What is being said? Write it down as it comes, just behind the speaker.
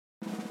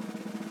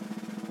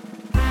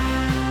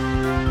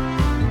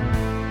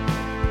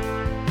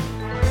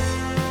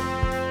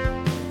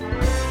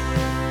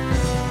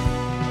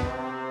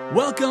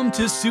Welcome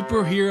to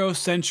Superhero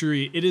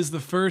Century. It is the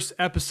first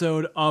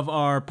episode of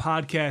our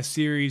podcast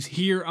series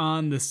here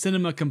on the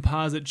Cinema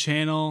Composite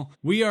channel.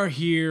 We are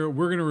here.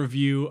 We're going to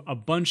review a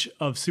bunch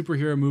of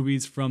superhero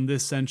movies from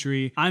this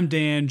century. I'm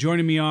Dan.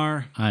 Joining me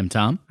are... I'm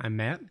Tom. I'm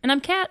Matt. And I'm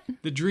Kat.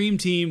 The Dream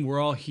Team. We're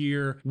all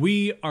here.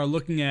 We are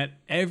looking at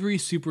every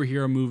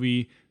superhero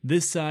movie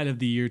this side of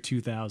the year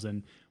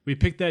 2000. We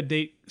picked that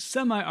date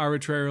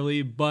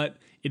semi-arbitrarily, but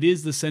it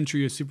is the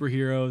century of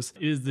superheroes.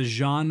 It is the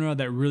genre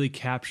that really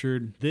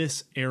captured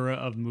this era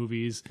of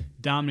movies,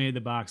 dominated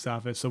the box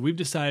office. So we've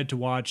decided to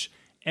watch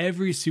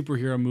every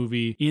superhero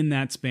movie in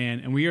that span,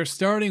 and we are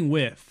starting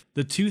with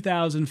the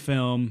 2000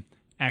 film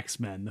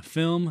X-Men, the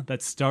film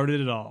that started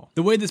it all.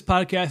 The way this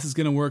podcast is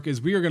going to work is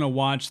we are going to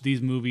watch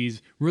these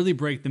movies, really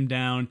break them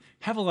down,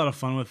 have a lot of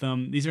fun with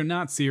them. These are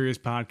not serious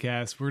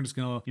podcasts. We're just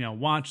going to,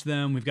 watch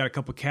them. We've got a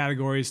couple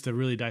categories to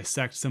really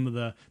dissect some of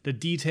the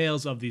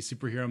details of these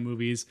superhero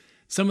movies.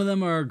 Some of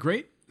them are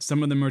great,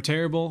 some of them are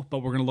terrible, but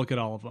we're going to look at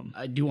all of them.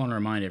 I do want to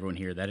remind everyone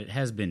here that it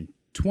has been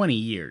 20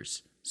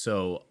 years.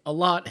 So a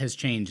lot has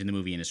changed in the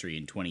movie industry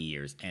in 20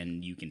 years,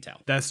 and you can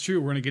tell. That's true.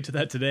 We're going to get to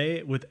that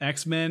today with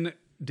X-Men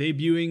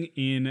debuting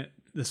in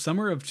the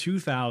summer of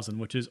 2000,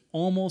 which is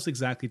almost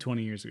exactly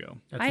 20 years ago.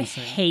 That's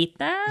insane. Hate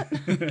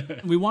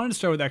that. We wanted to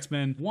start with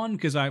X-Men, one,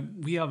 because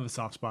we have a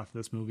soft spot for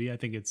this movie. I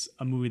think it's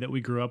a movie that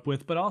we grew up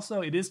with, but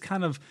also it is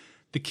kind of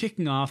the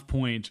kicking off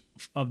point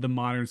of the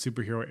modern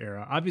superhero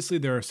era. Obviously,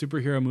 there are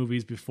superhero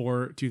movies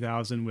before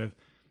 2000 with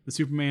the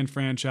Superman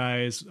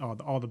franchise,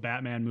 all the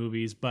Batman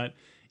movies, but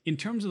in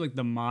terms of like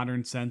the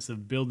modern sense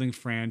of building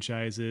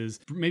franchises,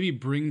 maybe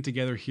bringing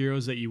together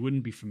heroes that you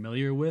wouldn't be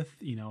familiar with,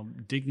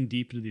 digging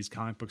deep into these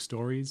comic book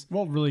stories.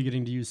 Well, really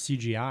getting to use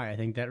CGI. I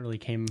think that really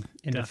came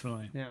into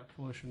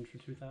fruition for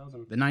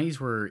 2000. The 90s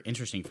were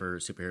interesting for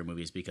superhero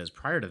movies because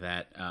prior to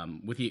that,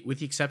 with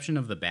the exception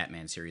of the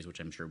Batman series,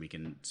 which I'm sure we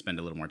can spend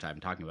a little more time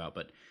talking about,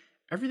 but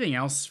everything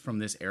else from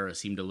this era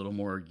seemed a little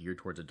more geared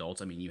towards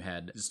adults. I mean, you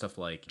had stuff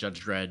like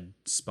Judge Dredd,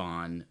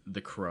 Spawn,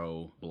 The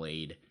Crow,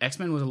 Blade.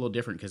 X-Men was a little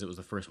different because it was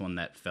the first one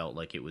that felt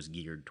like it was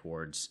geared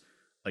towards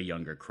a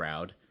younger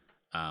crowd.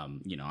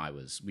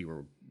 We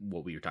were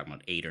talking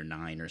about 8 or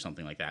 9 or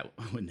something like that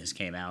when this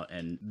came out,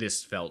 and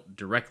this felt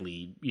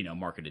directly,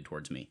 marketed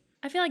towards me.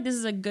 I feel like this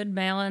is a good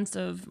balance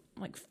of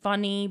like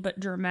funny but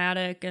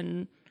dramatic,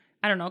 and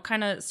I don't know,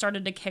 kind of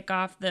started to kick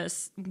off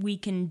this we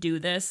can do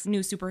this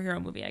new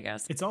superhero movie, I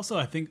guess. It's also,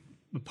 I think,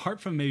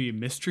 apart from maybe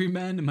Mystery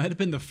Men, it might have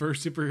been the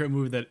first superhero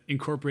movie that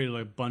incorporated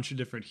like a bunch of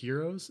different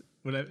heroes.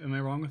 Am I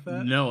wrong with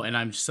that? No, and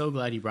I'm so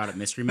glad you brought up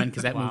Mystery Men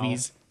because that Wow.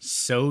 movie's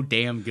so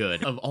damn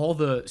good. Of all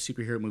the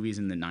superhero movies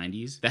in the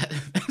 90s,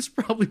 that's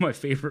probably my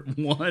favorite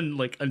one,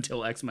 like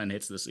until X-Men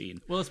hits the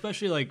scene. Well,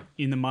 especially like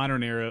in the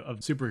modern era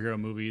of superhero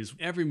movies,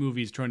 every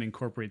movie is trying to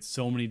incorporate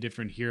so many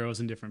different heroes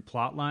and different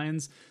plot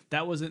lines.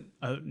 That wasn't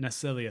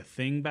necessarily a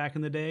thing back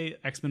in the day.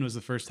 X-Men was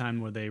the first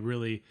time where they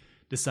really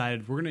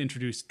decided we're going to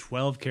introduce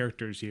 12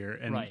 characters here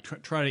and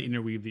try to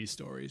interweave these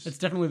stories. It's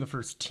definitely the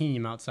first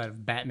team outside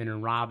of Batman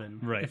and Robin,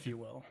 if you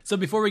will. So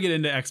before we get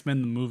into X-Men,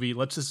 the movie,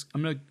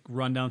 I'm going to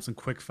run down some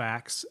quick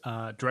facts.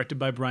 Directed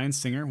by Bryan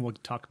Singer. We'll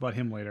talk about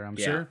him later, I'm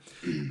sure.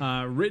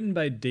 Written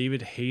by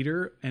David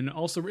Hayter, and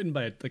also written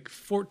by like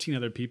 14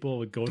 other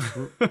people.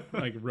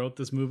 Wrote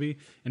this movie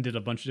and did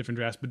a bunch of different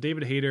drafts. But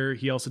David Hayter,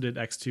 he also did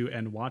X2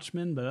 and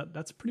Watchmen, but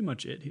that's pretty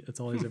much it. That's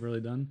all he's ever really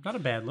done. Not a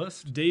bad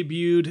list.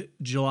 Debuted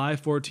July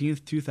 14th,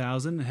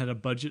 2000, and had a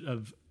budget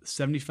of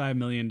 $75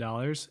 million.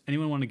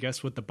 Anyone want to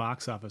guess what the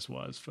box office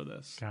was for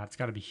this? God, it's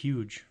got to be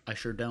huge. I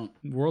sure don't.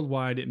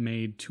 Worldwide, it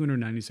made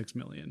 $296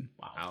 million.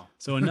 Wow.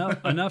 So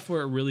enough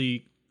where it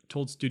really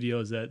told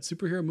studios that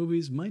superhero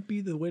movies might be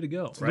the way to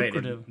go. Right,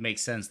 it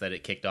makes sense that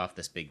it kicked off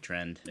this big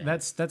trend.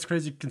 That's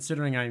crazy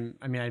considering I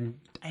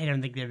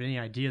don't think they have any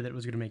idea that it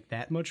was going to make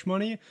that much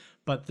money,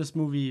 but this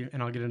movie,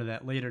 and I'll get into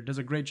that later, does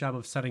a great job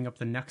of setting up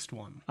the next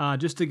one.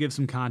 Just to give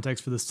some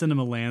context for the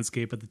cinema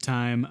landscape at the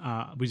time,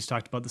 we just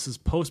talked about this is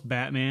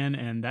post-Batman,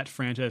 and that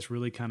franchise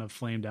really kind of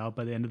flamed out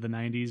by the end of the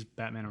 90s.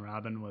 Batman and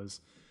Robin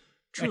was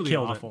truly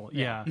awful.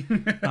 Yeah.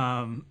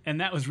 And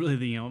that was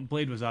really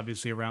Blade was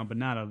obviously around, but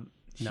not a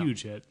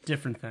huge hit.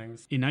 Different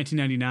things. In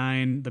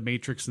 1999, The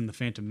Matrix and The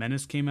Phantom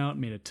Menace came out,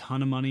 made a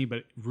ton of money,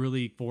 but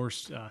really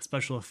forced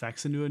special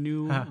effects into a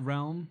new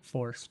realm.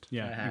 Forced.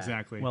 Yeah,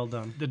 exactly. Well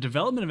done. The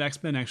development of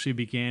X-Men actually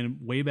began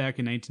way back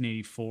in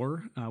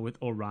 1984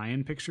 with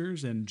Orion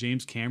Pictures, and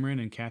James Cameron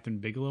and Catherine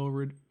Bigelow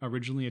were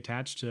originally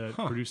attached to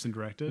produce and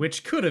direct it.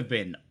 Which could have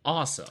been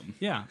awesome.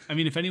 Yeah. I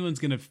mean, if anyone's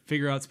going to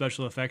figure out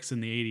special effects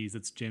in the 80s,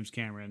 it's James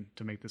Cameron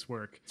to make this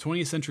work.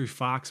 20th Century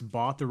Fox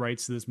bought the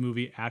rights to this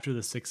movie after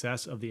the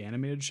success of the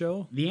animated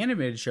show. The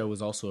animated show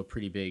was also a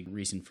pretty big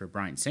reason for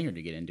Bryan Singer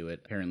to get into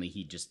it. Apparently,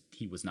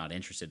 he was not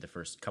interested the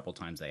first couple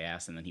times they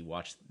asked, and then he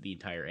watched the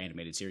entire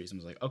animated series and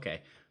was like,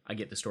 okay, I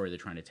get the story they're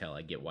trying to tell.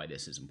 I get why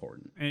this is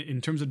important.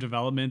 In terms of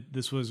development,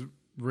 this was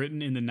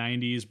written in the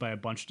 90s by a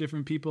bunch of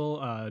different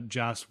people.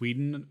 Joss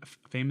Whedon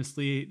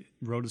famously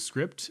wrote a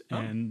script,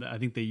 and I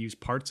think they used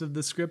parts of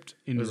the script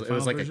in the It final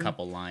was like version. a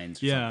couple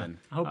lines or Yeah. something.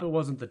 I hope it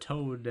wasn't the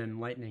Toad and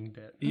Lightning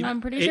bit.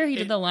 I'm pretty sure he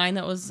did the line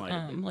that was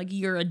like,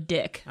 "You're a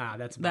dick." Ah,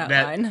 that's That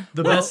about line.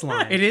 the best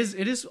line. It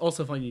is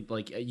also funny.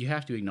 Like, you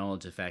have to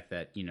acknowledge the fact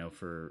that,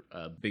 for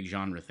a big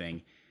genre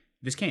thing,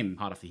 this came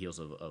hot off the heels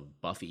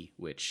of Buffy,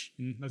 which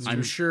that's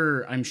I'm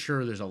sure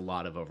there's a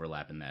lot of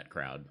overlap in that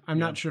crowd. I'm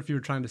not sure if you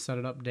were trying to set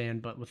it up, Dan,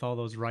 but with all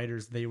those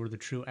writers, they were the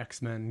true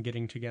X-Men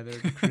getting together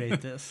to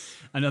create this.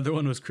 Another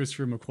one was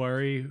Christopher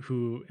McQuarrie,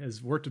 who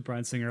has worked with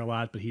Bryan Singer a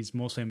lot, but he's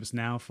most famous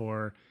now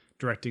for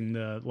directing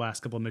the last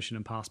couple of Mission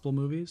Impossible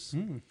movies.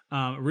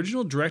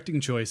 Original directing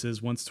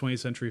choices, once 20th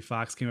Century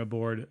Fox came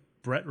aboard,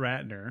 Brett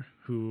Ratner,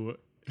 who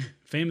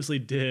famously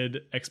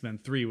did X-Men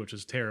 3, which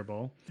was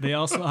terrible. They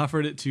also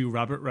offered it to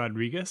Robert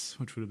Rodriguez,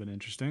 which would have been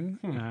interesting,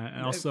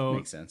 and also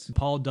makes sense.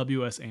 Paul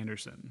W.S.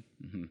 Anderson.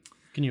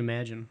 Can you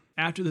imagine?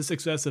 After the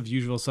success of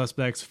Usual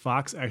Suspects,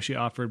 Fox actually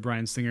offered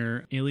Bryan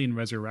Singer Alien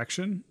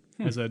Resurrection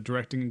as a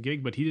directing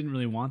gig, but he didn't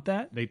really want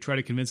that. They tried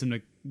to convince him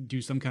to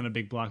do some kind of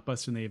big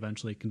blockbuster, and they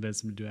eventually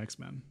convinced him to do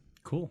X-Men.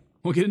 Cool.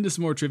 We'll get into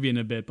some more trivia in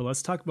a bit, but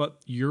let's talk about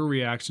your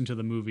reaction to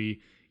the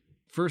movie.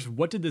 First,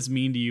 what did this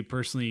mean to you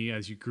personally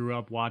as you grew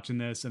up watching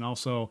this? And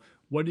also,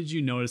 what did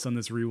you notice on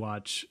this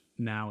rewatch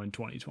now in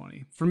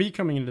 2020? For me,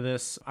 coming into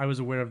this, I was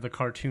aware of the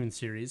cartoon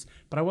series,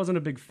 but I wasn't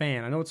a big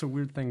fan. I know it's a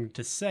weird thing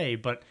to say,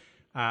 but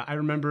I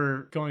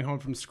remember going home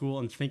from school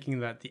and thinking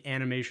that the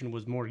animation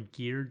was more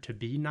geared to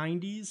be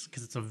 90s,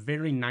 because it's a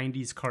very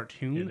 90s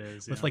cartoon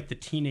with like the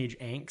teenage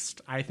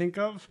angst I think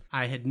of.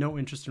 I had no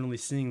interest in really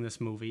seeing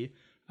this movie,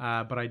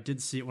 but I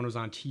did see it when it was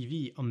on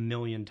TV a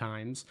million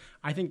times.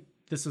 I think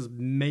this is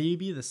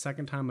maybe the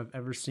second time I've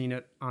ever seen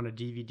it on a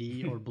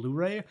DVD or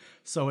Blu-ray,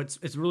 so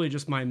it's really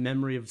just my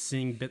memory of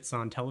seeing bits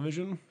on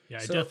television. Yeah,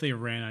 I definitely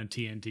ran on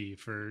TNT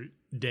for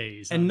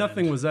days. And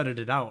nothing was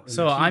edited out. in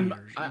So the TV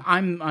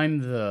I'm version.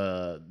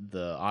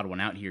 the odd one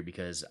out here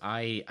because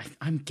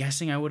I'm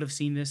guessing I would have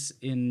seen this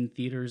in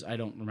theaters. I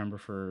don't remember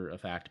for a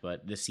fact,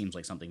 but this seems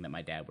like something that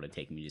my dad would have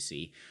taken me to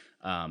see.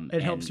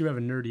 It helps you have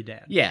a nerdy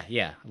dad. Yeah,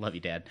 I love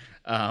you, Dad.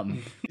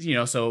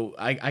 So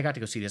I got to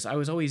go see this. I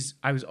was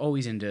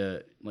always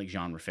into like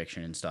genre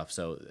fiction and stuff.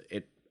 So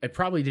it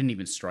probably didn't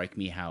even strike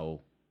me how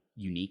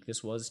unique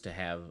this was to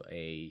have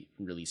a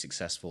really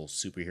successful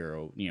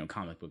superhero,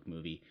 comic book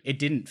movie. It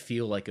didn't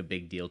feel like a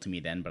big deal to me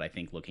then, but I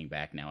think looking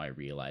back now, I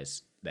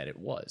realize that it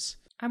was.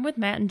 I'm with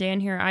Matt and Dan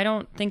here. I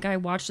don't think I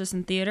watched this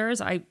in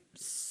theaters. I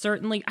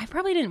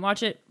probably didn't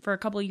watch it for a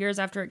couple of years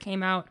after it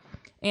came out.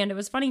 And it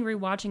was funny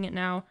rewatching it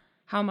now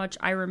how much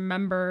I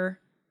remember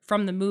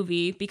from the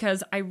movie,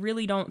 because I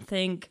really don't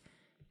think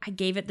I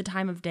gave it the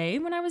time of day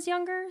when I was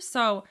younger.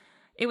 So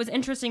it was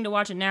interesting to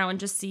watch it now and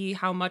just see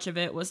how much of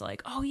it was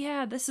like, oh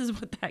yeah, this is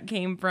what that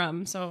came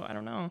from. So I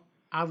don't know.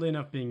 Oddly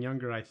enough, being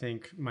younger, I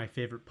think my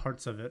favorite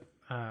parts of it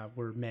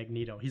were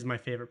Magneto. He's my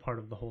favorite part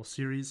of the whole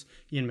series.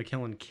 Ian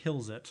McKellen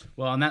kills it.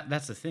 Well, and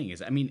that's the thing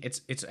is,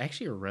 it's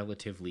actually a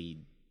relatively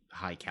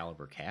high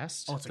caliber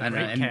cast. Oh, it's a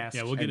great cast.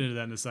 Yeah, we'll get into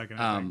that in a second.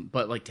 I think.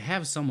 But like to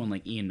have someone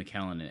like Ian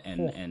McKellen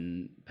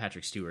and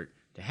Patrick Stewart,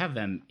 to have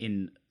them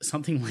in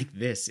something like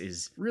this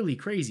is really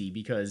crazy,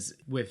 because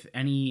with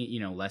any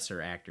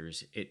lesser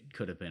actors, it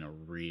could have been a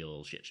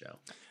real shit show.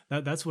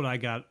 That's what I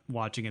got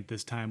watching at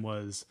this time.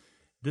 Was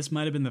this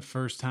might have been the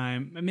first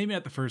time, maybe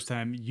not the first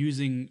time,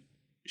 using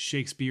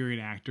Shakespearean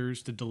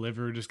actors to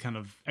deliver just kind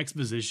of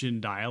exposition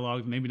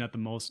dialogue, maybe not the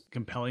most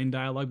compelling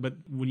dialogue, but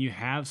when you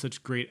have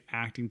such great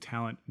acting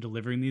talent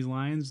delivering these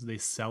lines, they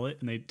sell it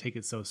and they take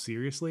it so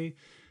seriously.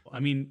 I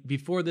mean,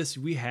 before this,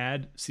 we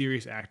had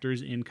serious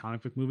actors in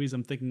comic book movies.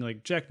 I'm thinking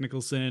like Jack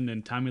Nicholson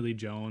and Tommy Lee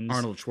Jones.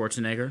 Arnold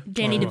Schwarzenegger.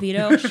 Danny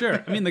DeVito.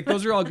 Sure. I mean, like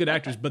those are all good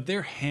actors, but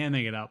they're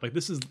hamming it up. Like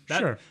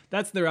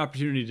that's their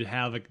opportunity to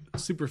have like a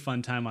super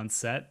fun time on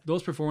set.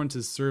 Those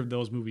performances serve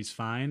those movies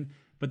fine.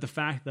 But the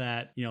fact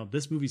that,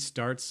 this movie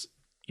starts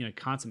in a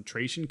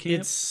concentration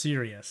camp. It's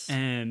serious.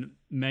 And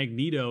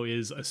Magneto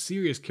is a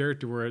serious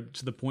character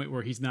to the point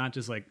where he's not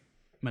just like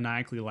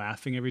maniacally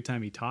laughing every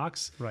time he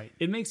talks. Right.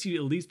 It makes you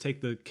at least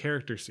take the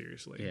character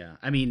seriously. Yeah.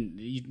 I mean,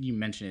 you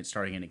mentioned it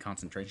starting in a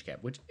concentration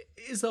camp, which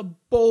is a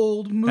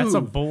bold move. That's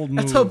a bold move.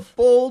 That's a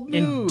bold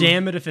move. And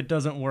damn it if it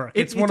doesn't work.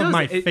 It's one of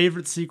my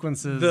favorite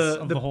sequences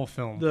of the whole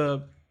film.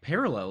 The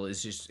parallel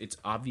is it's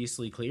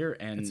obviously clear,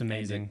 and it's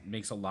amazing. And it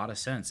makes a lot of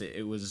sense.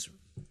 It was...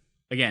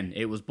 Again,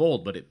 it was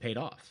bold, but it paid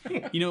off.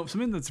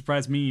 Something that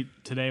surprised me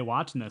today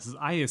watching this is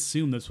I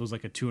assumed this was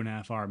like a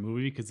 2.5 hour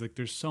movie, because like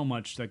there's so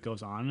much that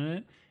goes on in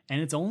it, and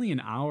it's only an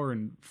hour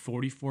and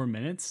 44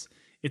 minutes.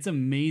 it's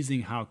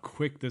amazing how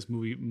quick this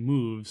movie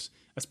moves,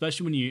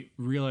 especially when you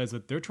realize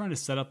that they're trying to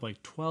set up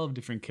like 12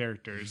 different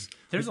characters.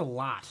 There's a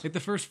lot. Like the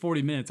first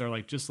 40 minutes are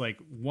like just like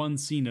one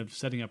scene of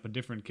setting up a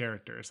different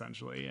character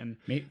essentially. And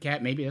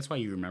Kat, maybe that's why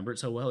you remember it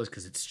so well, is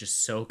because it's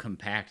just so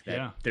compact that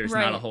Yeah. there's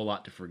Right. not a whole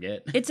lot to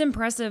forget. It's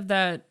impressive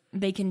that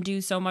they can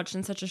do so much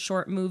in such a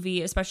short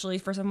movie, especially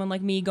for someone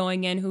like me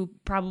going in who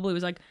probably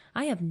was like,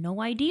 I have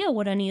no idea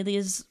what any of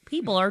these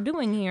people are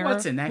doing here.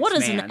 What's an What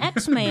is an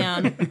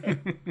X-Man?"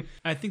 X-Man?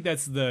 I think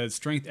that's the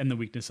strength and the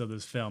weakness of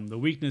this film. The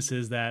weakness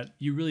is that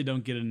you really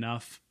don't get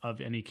enough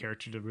of any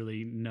character to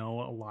really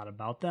know a lot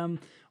about them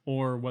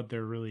or what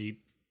they're really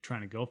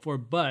trying to go for.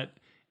 But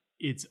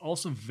it's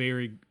also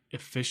very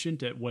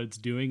efficient at what it's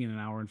doing in an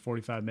hour and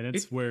 45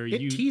 minutes where It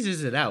you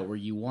teases it out where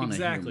you want to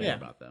Exactly. hear more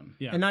Yeah. about them.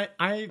 Yeah. And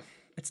I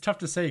it's tough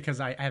to say because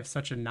I have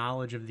such a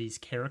knowledge of these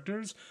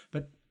characters,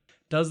 but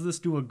does this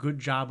do a good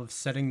job of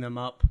setting them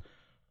up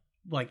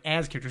like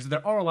as characters?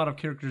 There are a lot of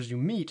characters you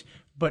meet,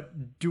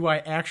 but do I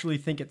actually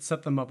think it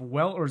set them up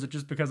well, or is it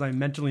just because I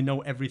mentally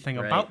know everything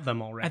about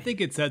them already? I think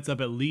it sets up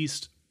at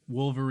least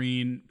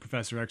Wolverine,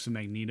 Professor X, and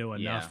Magneto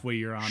enough Yeah. where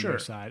you're on Sure, their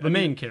side. the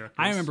main characters.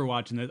 I remember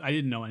watching this. I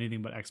didn't know anything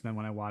about X-Men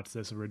when I watched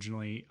this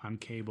originally on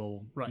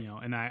cable. Right. You know,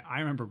 and I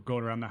remember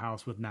going around the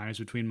house with knives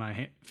between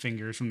my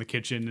fingers from the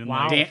kitchen. And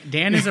Wow. like,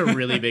 Dan is a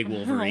really big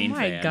Wolverine Oh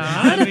my fan.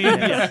 God. I mean,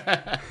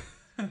 yeah,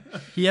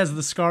 he has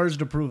the scars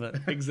to prove it.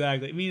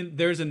 exactly. I mean,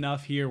 there's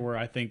enough here where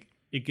I think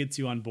it gets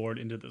you on board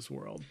into this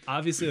world.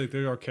 Obviously, like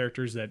there are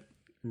characters that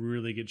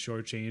really get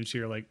shortchanged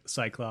here, like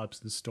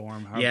Cyclops and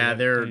Storm. however Yeah, they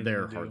they're anything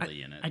to do.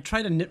 hardly in it. I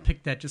try to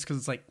nitpick that just because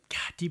it's like,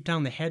 God, deep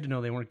down they had to know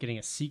they weren't getting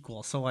a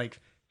sequel. So like,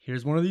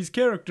 here's one of these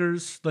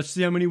characters. Let's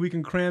see how many we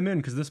can cram in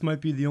because this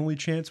might be the only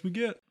chance we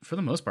get. For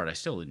the most part, I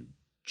still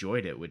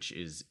enjoyed it, which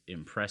is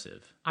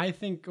impressive. I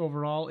think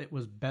overall it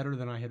was better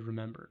than I had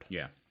remembered.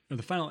 Yeah.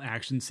 The final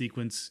action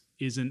sequence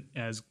isn't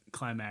as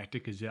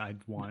climactic as I'd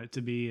want it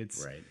to be.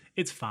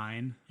 It's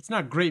fine. It's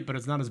not great, but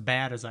it's not as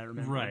bad as I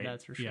remember. Right.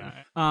 That's for sure.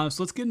 Yeah.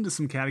 So let's get into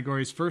some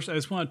categories. First, I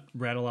just want to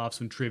rattle off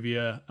some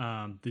trivia.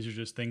 These are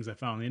just things I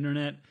found on the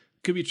internet.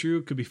 Could be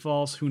true, could be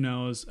false. Who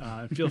knows?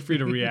 Feel free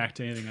to react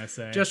to anything I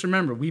say. Just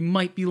remember, we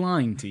might be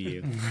lying to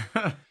you.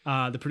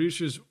 The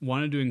producers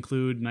wanted to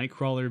include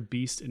Nightcrawler,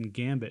 Beast, and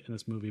Gambit in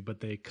this movie, but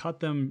they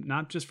cut them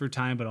not just for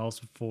time, but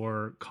also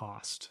for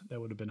cost.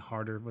 That would have been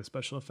harder with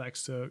special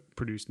effects to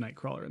produce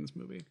Nightcrawler in this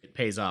movie. It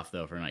pays off,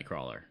 though, for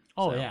Nightcrawler.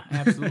 Oh, So, yeah,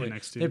 absolutely.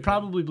 Next to They it.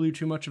 probably blew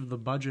too much of the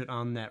budget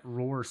on that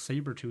Roar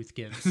Sabretooth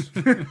gives,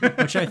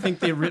 which I think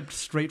they ripped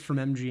straight from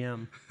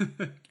MGM,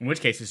 In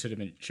which case, it should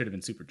have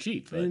been super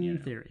cheap. But, in you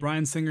know. theory.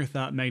 Bryan Singer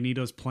thought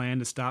Magneto's plan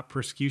to stop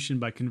persecution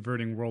by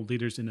converting world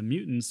leaders into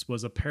mutants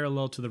was a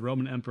parallel to the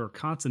Roman Emperor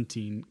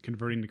Constantine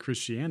converting to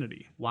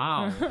Christianity.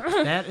 Wow.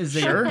 That is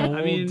a Sure. bold,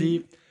 I mean,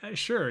 deep...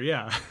 Sure,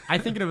 yeah. I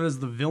think of it as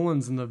the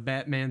villains in the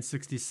Batman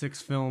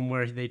 66 film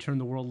where they turn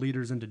the world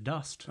leaders into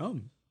dust. Oh,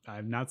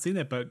 I've not seen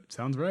it, but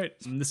sounds right.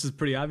 And this is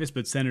pretty obvious,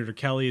 but Senator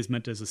Kelly is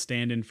meant as a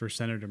stand-in for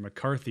Senator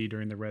McCarthy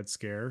during the Red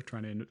Scare,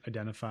 trying to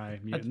identify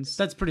mutants.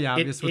 That's pretty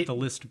obvious with it- the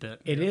list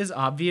bit. It is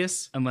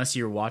obvious unless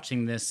you're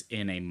watching this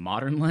in a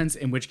modern lens,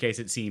 in which case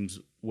it seems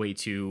way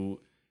too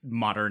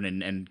modern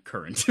and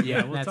current.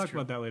 Yeah, we'll That's talk true.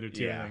 about that later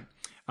too. Yeah. I think.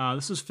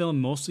 This was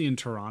filmed mostly in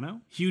Toronto.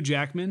 Hugh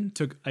Jackman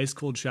took ice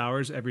cold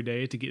showers every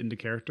day to get into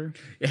character.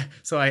 Yeah,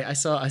 so I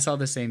saw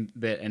the same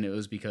bit, and it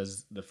was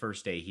because the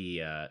first day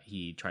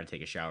he tried to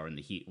take a shower and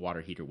the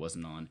water heater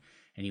wasn't on,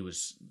 and he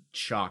was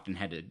shocked and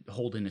had to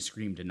hold in a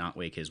scream to not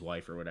wake his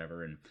wife or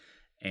whatever,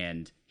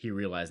 and he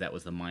realized that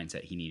was the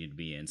mindset he needed to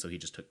be in, so he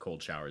just took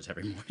cold showers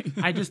every morning.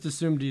 I just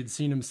assumed he'd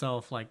seen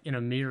himself like in a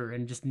mirror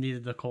and just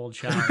needed the cold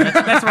shower.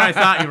 That's where I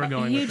thought you were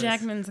going Hugh with this.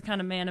 Jackman's the kind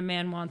of man a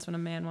man wants when a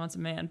man wants a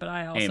man, but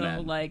I also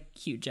Amen. like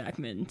Hugh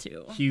Jackman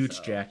too.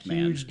 Huge Jack man.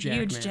 Huge Jackman.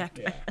 Huge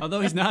Jackman.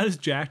 Although he's not as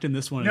jacked in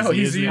this one. No, as he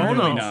he's is in the really other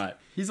no. ones. not.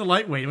 He's a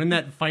lightweight. In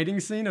that fighting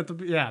scene at the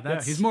that's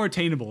Yeah, he's more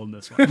attainable in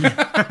this one.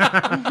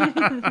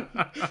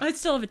 I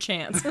still have a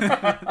chance.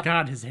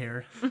 God, his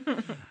hair.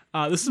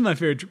 This is my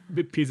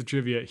favorite piece of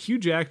trivia. Hugh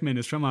Jackman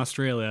is from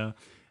Australia.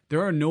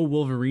 There are no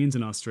Wolverines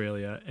in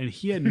Australia, and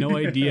he had no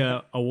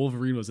idea a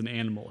Wolverine was an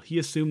animal. He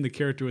assumed the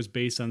character was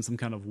based on some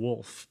kind of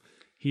wolf.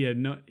 He had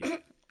no.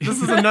 This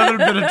is another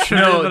bit of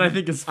trivia that I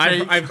think is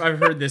fake. I've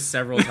heard this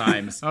several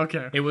times.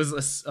 Okay. It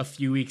was a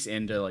few weeks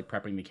into like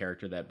prepping the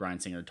character that Bryan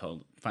Singer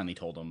finally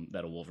told him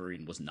that a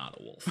Wolverine was not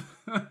a wolf.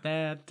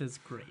 That is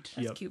great.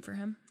 That's cute for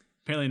him.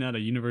 Apparently not a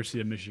University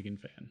of Michigan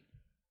fan.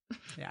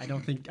 Yeah, I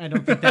don't think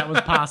that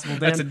was possible.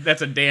 Dan.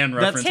 That's a Dan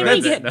reference Can right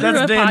we there. get through a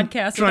That's Dan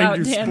podcast trying to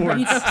about do Dan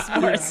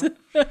Marino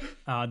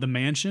sports? The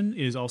mansion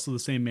is also the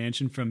same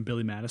mansion from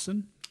Billy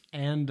Madison.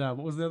 And what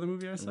was the other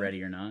movie I said?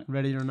 Ready or not?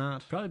 Ready or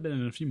Not. Probably been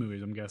in a few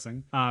movies, I'm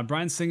guessing.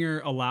 Bryan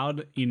Singer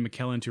allowed Ian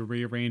McKellen to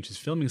rearrange his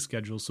filming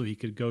schedule so he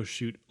could go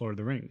shoot Lord of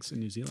the Rings in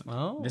New Zealand.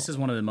 Oh. This is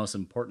one of the most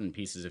important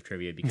pieces of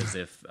trivia because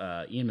if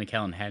Ian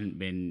McKellen hadn't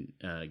been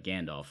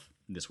Gandalf,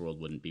 this world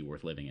wouldn't be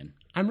worth living in.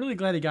 I'm really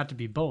glad he got to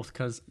be both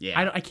because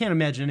Yeah. I can't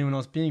imagine anyone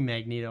else being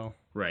Magneto.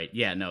 Right.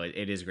 Yeah, no,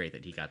 it is great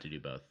that he got to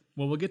do both.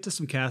 Well, we'll get to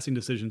some casting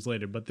decisions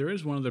later, but there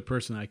is one other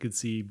person I could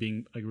see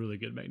being a really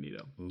good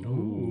Magneto.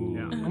 Ooh.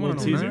 Yeah, I a want little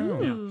to teaser.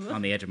 know. Yeah.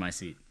 On the edge of my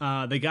seat.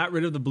 They got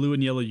rid of the blue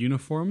and yellow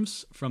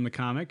uniforms from the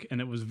comic,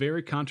 and it was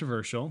very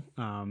controversial.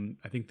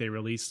 I think they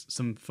released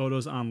some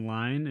photos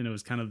online, and it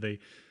was kind of the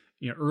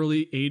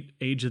early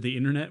age of the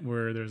internet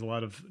where there's a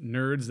lot of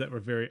nerds that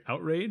were very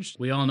outraged.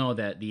 We all know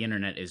that the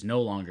internet is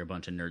no longer a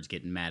bunch of nerds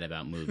getting mad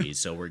about movies,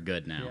 so we're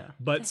good now. Yeah.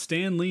 But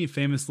Stan Lee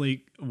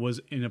famously was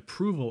in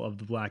approval of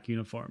the black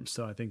uniforms,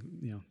 so I think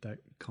that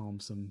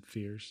calmed some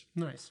fears.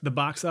 Nice. The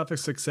box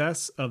office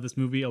success of this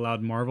movie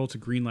allowed Marvel to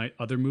greenlight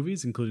other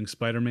movies, including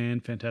Spider-Man,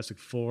 Fantastic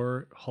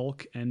Four,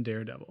 Hulk, and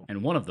Daredevil.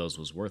 And one of those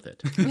was worth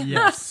it.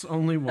 Yes,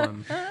 only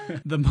one.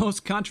 The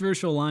most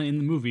controversial line in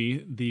the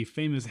movie, the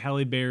famous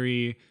Halle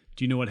Berry,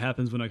 "Do you know what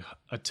happens when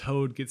a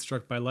toad gets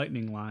struck by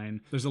lightning"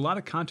 line? There's a lot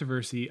of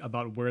controversy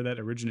about where that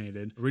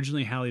originated.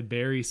 Originally, Halle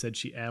Berry said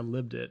she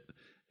ad-libbed it,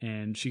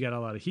 and she got a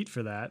lot of heat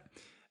for that.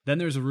 Then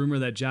there's a rumor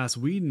that Joss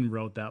Whedon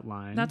wrote that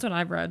line. That's what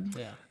I've read.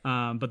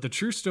 Yeah. But the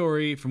true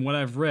story, from what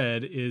I've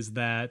read, is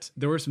that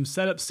there were some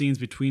setup scenes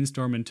between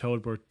Storm and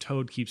Toad where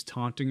Toad keeps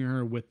taunting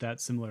her with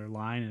that similar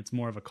line, and it's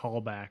more of a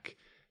callback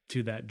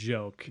to that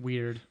joke.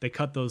 Weird. They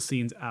cut those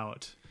scenes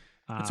out.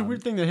 It's a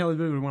weird thing that Halle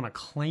Berry would want to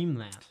claim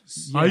that.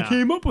 Yeah. I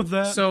came up with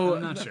that. So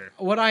I'm not sure.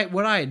 What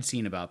I had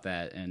seen about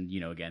that, and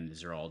again,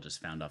 these are all just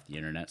found off the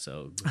internet,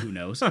 so who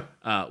knows?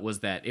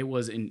 Was that it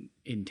was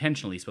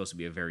intentionally supposed to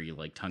be a very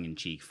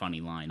tongue-in-cheek,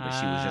 funny line, but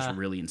she was just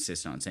really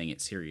insistent on saying it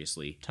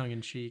seriously. Tongue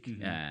in cheek.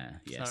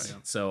 Yes.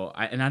 Sorry. So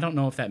I don't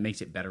know if that makes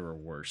it better or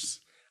worse.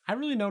 I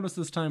really noticed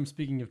this time,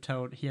 speaking of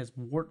Toad, he has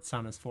warts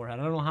on his forehead.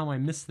 I don't know how I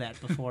missed that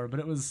before, but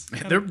it was...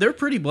 They're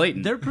pretty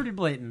blatant. They're pretty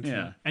blatant.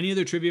 Yeah. Any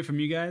other trivia from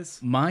you guys?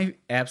 My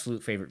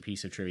absolute favorite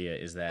piece of trivia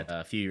is that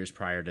a few years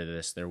prior to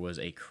this, there was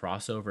a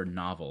crossover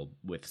novel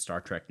with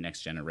Star Trek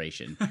Next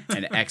Generation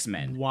and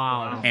X-Men.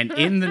 Wow. And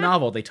in the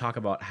novel, they talk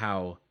about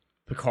how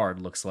Picard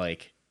looks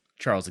like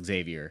Charles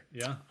Xavier.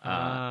 Yeah.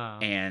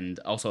 And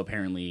also,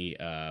 apparently,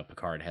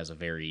 Picard has a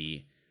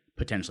very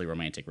potentially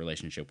romantic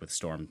relationship with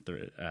Storm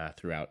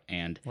throughout.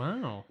 And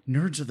Wow.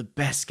 nerds are the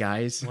best,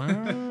 guys.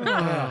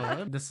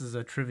 Wow. This is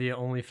a trivia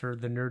only for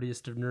the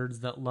nerdiest of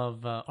nerds that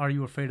love Are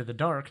You Afraid of the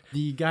Dark?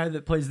 The guy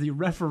that plays the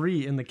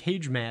referee in the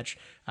cage match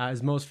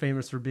is most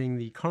famous for being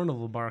the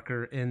carnival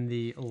barker in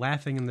the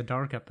Laughing in the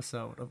Dark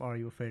episode of Are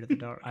You Afraid of the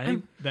Dark? I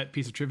think that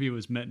piece of trivia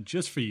was meant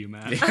just for you,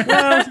 Matt.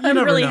 Well, you I'm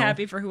never really know.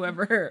 happy for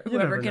whoever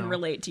never can know.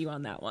 relate to you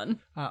on that one.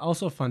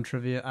 Also fun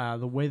trivia,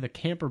 the way the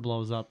camper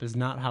blows up is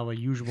not how a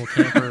usual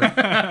camper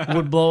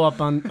would blow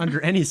up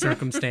under any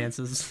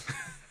circumstances.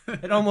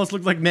 It almost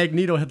looked like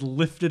Magneto had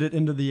lifted it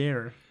into the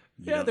air.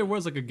 Yeah, there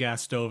was a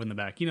gas stove in the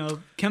back.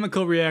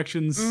 Chemical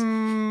reactions.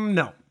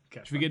 No.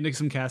 Should we get into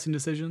some casting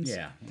decisions?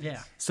 Yeah.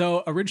 Yeah.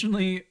 So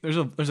originally, there's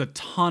a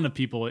ton of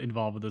people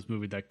involved with this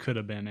movie that could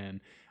have been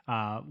in.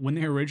 When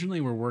they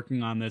originally were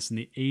working on this in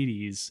the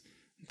 80s,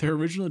 their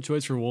original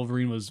choice for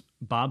Wolverine was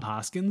Bob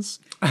Hoskins.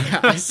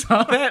 I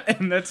saw that,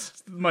 and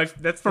that's For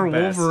the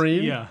best.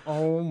 Wolverine? Yeah.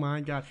 Oh my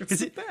god. It's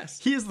the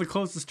best. He is the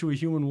closest to a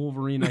human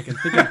Wolverine I can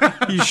think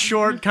of. He's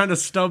short, kind of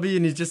stubby,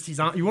 and he's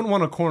on. You wouldn't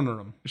want to corner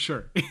him.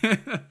 Sure.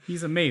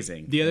 He's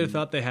amazing. The other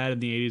thought they had in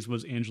the 80s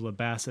was Angela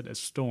Bassett as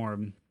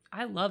Storm.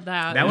 I love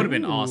that. That would have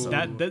been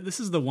awesome. This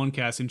is the one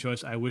casting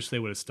choice I wish they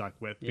would have stuck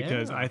with,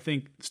 because Yeah. I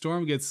think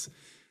Storm gets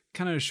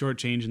kind of a short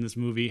change in this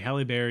movie.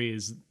 Halle Berry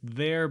is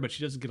there, but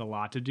she doesn't get a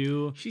lot to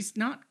do. She's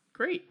not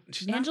great.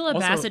 She's not. Angela Also-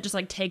 Bassett just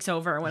takes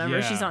over whenever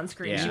Yeah. she's on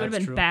screen. Yeah, She would have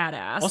that's been true.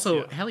 badass.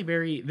 Also, Halle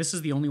Berry, this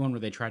is the only one where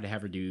they tried to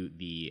have her do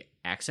the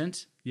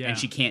accent, Yeah. and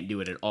she can't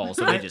do it at all,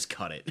 so they just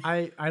cut it.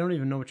 I don't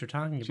even know what you're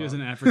talking about. She has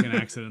an African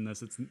accent in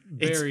this. It's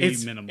very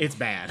it's minimal. It's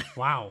bad.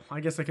 Wow.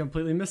 I guess I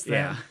completely missed that.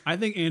 Yeah. I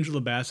think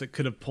Angela Bassett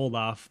could have pulled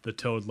off the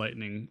Toad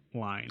Lightning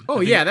line. Oh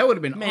yeah, that would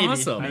have been Maybe.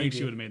 awesome. I think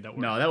she would have made that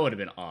work. No, that would have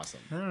been awesome.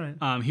 All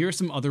right. Here are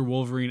some other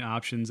Wolverine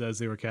options as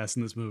they were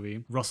casting this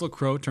movie. Russell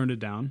Crowe turned it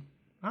down.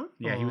 Huh?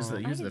 Yeah, he was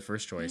the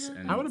first choice.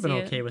 And I would have been see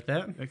it. okay with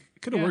that. It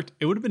could have worked.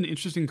 It would have been an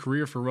interesting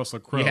career for Russell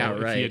Crowe Yeah, if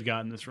he right. had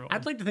gotten this role.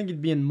 I'd like to think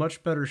he'd be in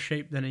much better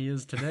shape than he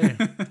is today.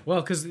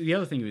 well, because the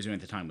other thing he was doing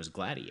at the time was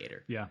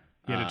Gladiator. Yeah,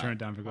 he had to turn it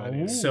down for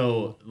Gladiator.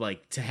 So,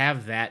 to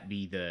have that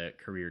be the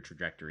career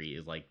trajectory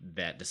is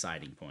that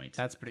deciding point.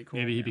 That's pretty cool.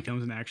 Maybe he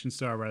becomes an action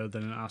star rather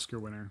than an Oscar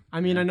winner. I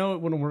mean, I know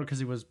it wouldn't work because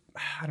he was,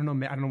 I don't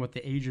know what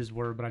the ages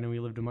were, but I know he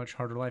lived a much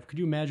harder life. Could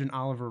you imagine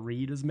Oliver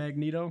Reed as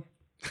Magneto?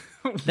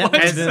 That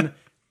would have been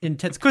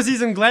intense. Because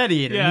he's in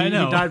Gladiator. Yeah, I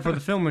know. He died for the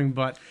filming,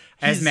 but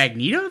As he's-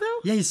 Magneto, though?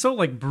 Yeah, he's so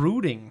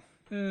brooding.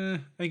 I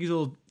think he's a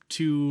little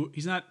too.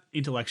 He's not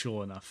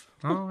intellectual enough.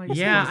 Oh, I guess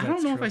Yeah, that's I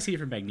don't know if true. I see it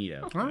for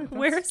Magneto. All right,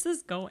 Where is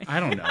this going? I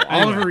don't know.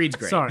 Oliver Reed's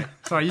great. Sorry.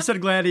 You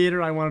said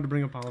Gladiator. I wanted to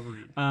bring up Oliver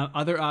Reed.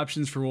 Other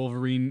options for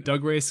Wolverine: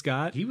 Doug Ray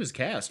Scott. He was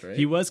cast, right?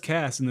 He was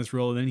cast in this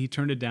role, and then he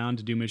turned it down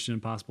to do Mission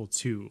Impossible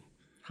 2.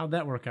 How'd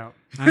that work out?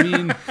 I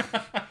mean,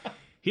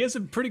 he has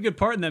a pretty good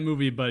part in that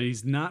movie, but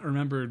he's not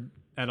remembered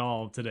at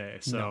all today.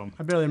 So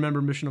I barely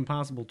remember Mission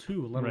Impossible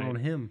 2, let Right. alone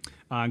him.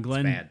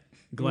 Glenn bad.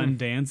 Glenn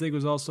Danzig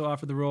was also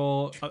offered the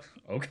role.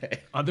 Okay.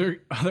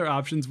 Other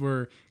options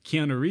were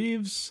Keanu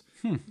Reeves,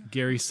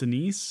 Gary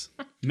Sinise,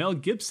 Mel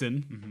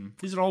Gibson.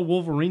 These are all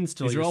Wolverines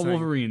still. These are you're all saying.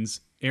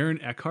 Wolverines.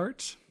 Aaron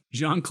Eckhart,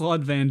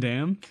 Jean-Claude Van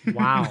Damme,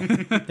 Wow,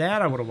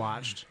 that I would have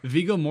watched.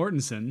 Viggo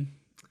Mortensen,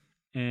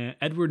 and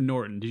Edward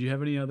Norton. Did you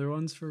have any other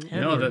ones for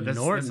No, Edward that's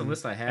Norton. the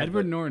list I had.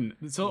 Edward but- Norton?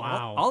 So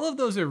Wow. all of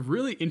those are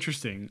really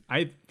interesting.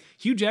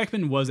 Hugh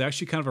Jackman was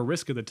actually kind of a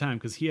risk at the time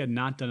because he had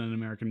not done an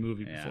American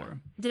movie before.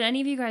 Did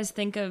any of you guys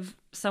think of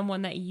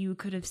someone that you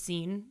could have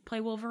seen play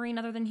Wolverine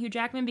other than Hugh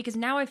Jackman? Because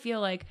now I feel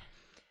like,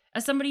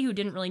 as somebody who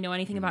didn't really know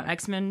anything about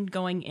X-Men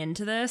going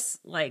into this,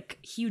 like,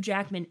 Hugh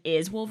Jackman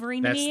is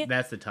Wolverine to me.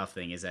 That's the tough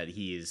thing, is that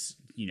he is,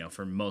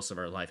 for most of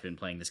our life been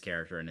playing this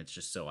character, and it's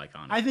just so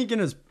iconic. I think in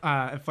his,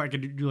 if I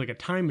could do like a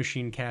time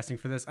machine casting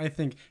for this, I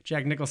think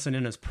Jack Nicholson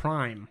in his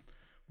prime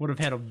would have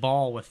had a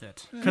ball with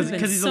it because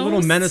he's so a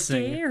little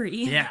menacing. Scary.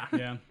 Yeah.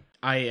 Yeah.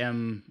 I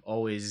am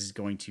always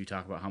going to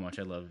talk about how much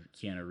I love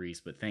Keanu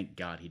Reeves, but thank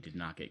God he did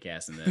not get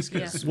cast in this.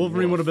 'Cause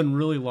Wolverine would have been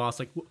really lost.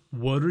 Like,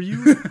 what are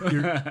you?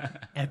 You're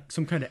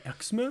some kind of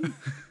X-Men?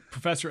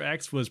 Professor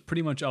X was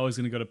pretty much always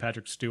going to go to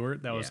Patrick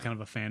Stewart. That was Yeah. kind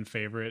of a fan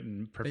favorite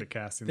and perfect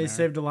casting. They there.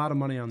 saved a lot of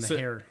money on the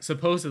hair.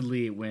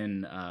 Supposedly,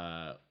 when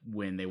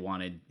they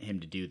wanted him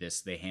to do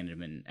this, they handed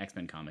him an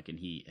X-Men comic, and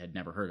he had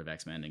never heard of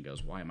X-Men, and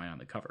goes, "Why am I on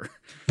the cover?"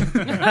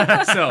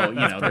 So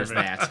there's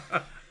that.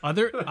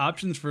 Other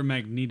options for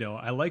Magneto.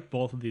 I like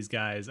both of these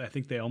guys. I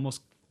think they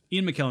almost.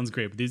 Ian McKellen's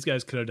great, but these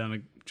guys could have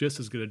done just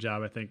as good a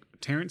job. I think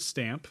Terrence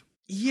Stamp.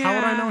 Yeah. How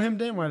would I know him,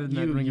 Dan? Why didn't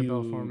that ring a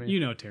bell for me? You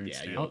know Terrence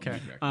Yeah. Stamp. Okay.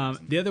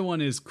 The other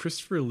one is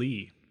Christopher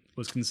Lee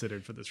was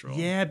considered for this role.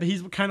 Yeah, but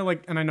he's kind of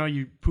like, and I know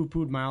you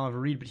poo-pooed my Oliver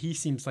Reed, but he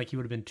seems like he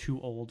would have been too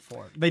old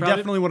for it. They Probably-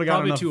 definitely would have got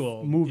probably enough too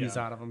old, movies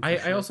yeah. out of him. for I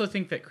sure. also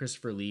think that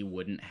Christopher Lee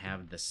wouldn't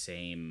have the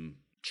same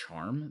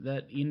charm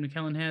that Ian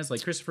McKellen has.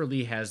 Like, Christopher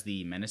Lee has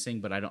the menacing,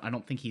 but I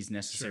don't think he's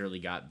necessarily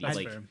got the That's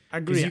like. fair. I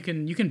 'cause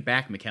agree. you can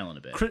back McKellen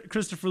a bit.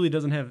 Christopher Lee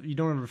doesn't have, you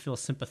don't ever feel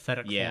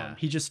sympathetic for Yeah. him.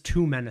 He's just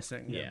too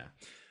menacing. Yeah.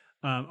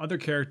 Other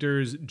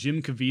characters,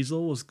 Jim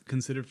Caviezel was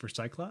considered for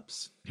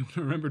Cyclops. You want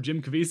to remember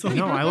Jim Caviezel?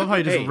 No, I love how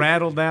you just Hey,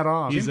 rattled that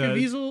off. He's Jim a-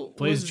 Caviezel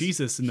plays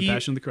Jesus in The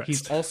Passion of the Christ.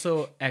 He's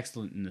also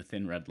excellent in The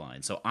Thin Red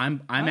Line. So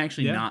I'm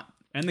actually yeah. not.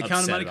 And the Count of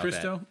upset Monte about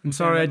Cristo. that. I'm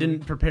sorry I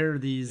didn't prepare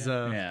these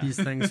Yeah. these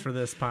things for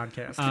this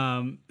podcast.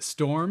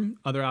 Storm.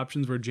 Other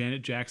options were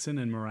Janet Jackson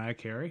and Mariah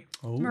Carey.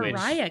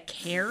 Mariah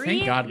Carey?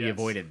 Thank God we Yes.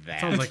 avoided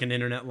that. Sounds like an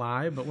internet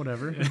lie, but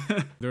whatever.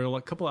 There are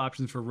a couple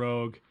options for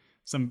Rogue.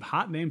 Some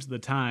hot names at the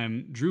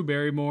time: Drew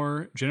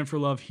Barrymore, Jennifer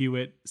Love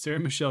Hewitt, Sarah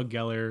Michelle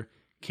Gellar,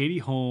 Katie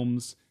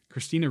Holmes,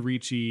 Christina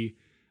Ricci,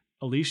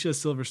 Alicia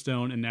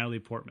Silverstone, and Natalie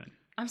Portman.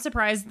 I'm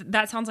surprised.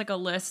 That sounds like a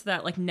list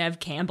that like Nev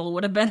Campbell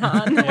would have been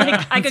on.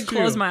 Like I could true.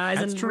 close my eyes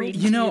That's and true. read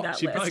You know, that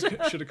She list.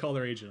 probably should have called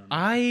her agent on that.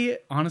 I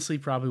honestly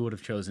probably would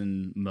have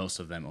chosen most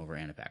of them over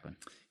Anna Paquin.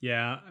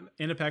 Yeah,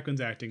 Anna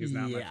Paquin's acting is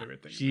not my Yeah.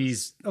 favorite thing.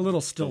 She's A little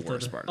the stilted.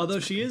 worst part. of Although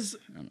this she movie. is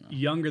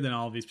younger than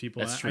all of these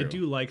people, That's I true.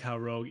 do like how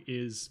Rogue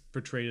is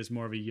portrayed as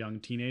more of a young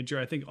teenager.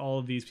 I think all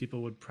of these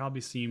people would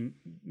probably seem,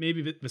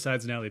 maybe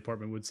besides Natalie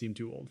Portman, would seem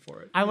too old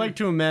for it. I like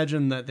to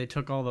imagine that they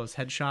took all those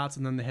headshots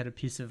and then they had a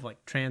piece of like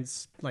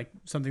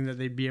something that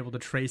they'd be able to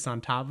trace on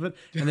top of it,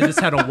 and they just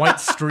had a white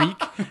streak,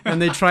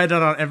 and they tried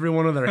it on every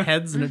one of their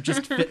heads, and it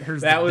just fit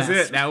hers. That the was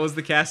best. it. That was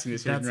the casting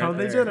decision. That's right how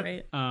they there. did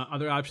it. Right.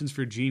 Other options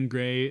for Jean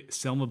Grey,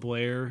 Selma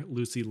Blair,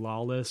 Lucy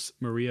Lawless,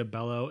 Maria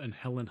Bello, and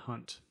Helen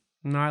Hunt.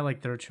 No, I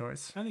like their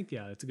choice. I think,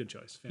 yeah, it's a good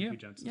choice. Famke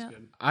Jenssen's Yeah.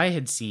 good. I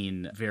had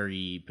seen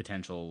very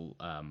potential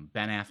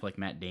Ben Affleck,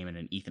 Matt Damon,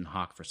 and Ethan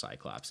Hawke for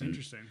Cyclops. And,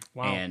 Interesting.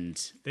 Wow.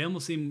 And They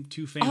almost seem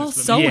too famous. Oh, for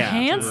them. so Yeah,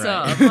 handsome.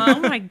 right. Oh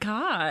my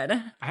God.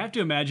 I have to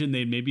imagine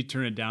they'd maybe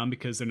turn it down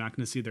because they're not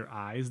going to see their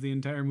eyes the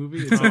entire movie.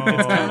 It's kind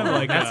of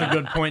like That's a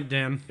good point,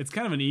 Dan. It's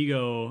kind of an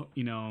ego,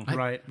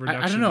 Right. I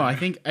reduction. don't know.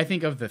 there. I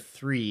think of the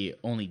three,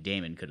 only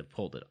Damon could have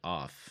pulled it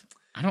off.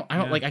 I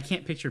don't like. I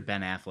can't picture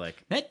Ben Affleck.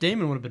 Matt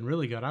Damon would have been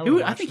really good.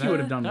 I think he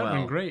would have done That would have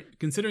well. been great.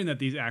 Considering that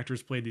these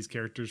actors played these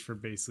characters for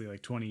basically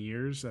like 20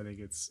 years, I think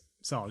it's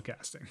solid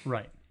casting.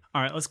 Right.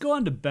 All right, let's go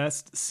on to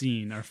best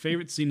scene. Our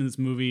favorite scene in this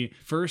movie.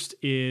 First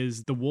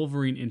is the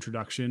Wolverine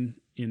introduction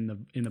in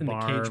the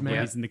bar cage where match.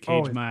 he's in the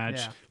cage Oh, match,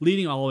 yeah.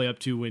 leading all the way up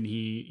to when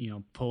he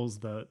pulls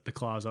the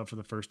claws out for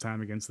the first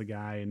time against the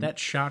guy. And That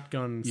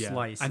shotgun yeah,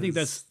 slice. I think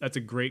is- that's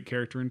a great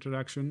character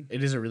introduction.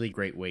 It is a really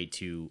great way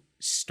to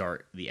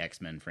start the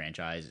X-Men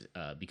franchise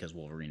because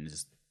Wolverine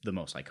is the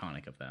most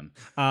iconic of them.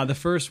 The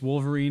first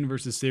Wolverine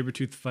versus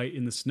Sabretooth fight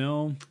in the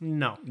snow.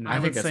 no. I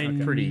would think that's say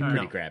pretty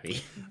no.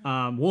 crappy.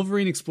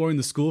 Wolverine exploring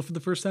the school for the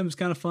first time is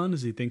kind of fun,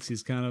 as he thinks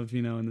he's kind of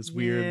in this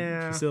weird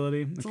Yeah.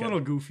 facility. It's Okay. a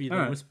little goofy, the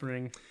All right.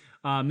 whispering.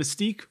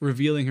 Mystique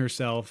revealing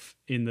herself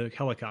in the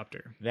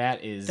helicopter.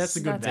 That is That's a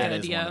good that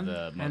point. is one of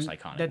the most And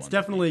iconic. that's ones, I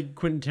definitely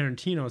Quentin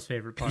Tarantino's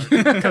favorite part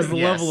because the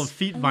Yes. level of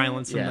feet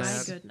violence in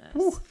Yes. that. My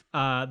goodness.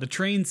 The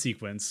train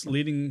sequence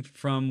leading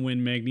from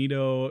when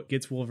Magneto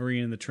gets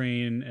Wolverine in the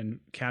train and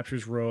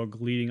captures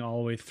Rogue, leading all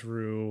the way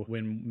through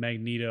when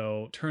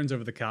Magneto turns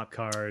over the cop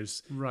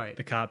cars. Right.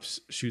 The cops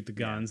shoot the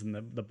guns and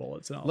the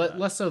bullets and all that.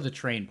 Less so the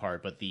train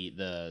part, but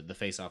the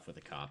face off with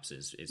the cops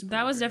is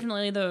That was great.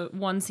 definitely the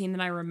one scene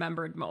that I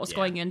remembered most Yeah.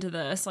 going into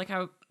this. Like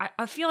how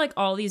I feel like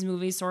all these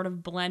movies sort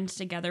of blend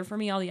together for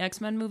me, all the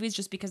X-Men movies,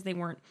 just because they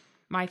weren't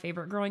my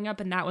favorite growing up,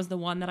 and that was the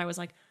one that I was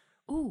like,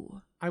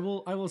 ooh. I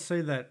will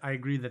say that I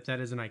agree that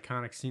is an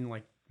iconic scene,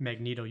 like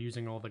Magneto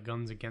using all the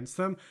guns against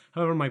them.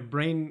 However, my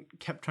brain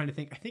kept trying to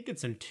think. I think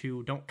it's in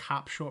 2. Don't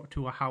cops show up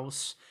to a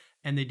house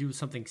and they do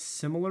something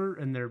similar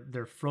and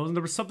they're frozen?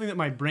 There was something that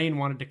my brain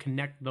wanted to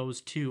connect those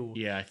two.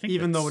 Yeah, I think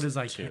even though that's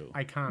it is two.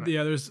 iconic.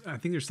 Yeah, I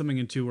think there's something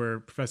in 2 where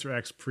Professor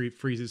X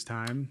freezes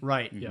time.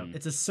 Right. Yeah.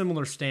 It's a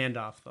similar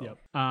standoff though.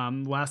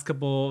 Yep. Last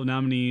couple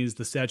nominees,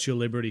 the Statue of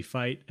Liberty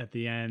fight at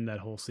the end, that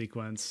whole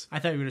sequence. I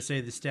thought you were going to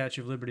say the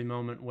Statue of Liberty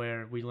moment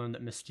where we learned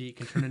that Mystique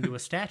can turn into a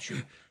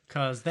statue,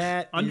 because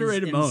that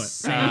Underrated is moment.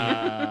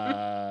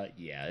 insane.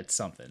 Yeah, it's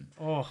something.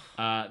 Oh,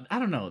 I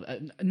don't know.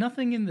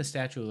 Nothing in the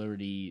Statue of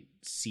Liberty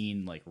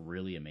scene like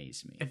really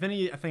amazed me. if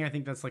anything, I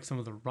think that's like some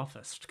of the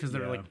roughest, because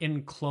they're Yeah. like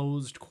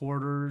enclosed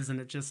quarters, and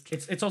it just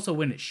It's also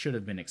when it should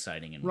have been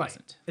exciting and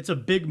wasn't. It's a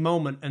big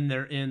moment, and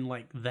they're in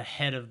like the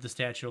head of the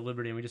Statue of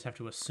Liberty, and we just have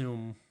to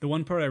assume. The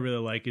one part I really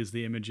like is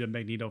the image of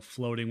Magneto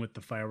floating with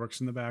the fireworks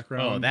in the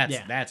background. Oh, that's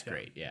Yeah.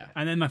 great. Yeah.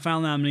 And then my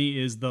final nominee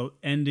is the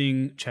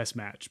ending chess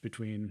match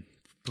between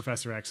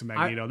Professor X and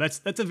Magneto. That's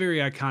a very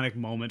iconic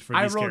moment for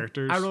these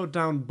characters. I wrote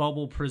down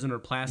bubble prison or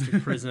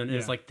plastic prison.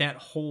 Is like that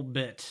whole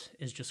bit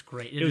is just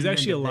great. it was didn't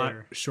actually a end lot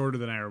there. shorter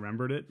than I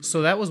remembered it.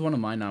 So that was one of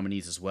my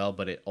nominees as well,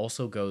 but it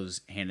also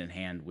goes hand in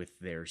hand with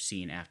their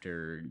scene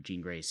after Jean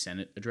Grey's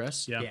Senate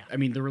address. Yeah. Yeah. I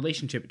mean, the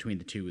relationship between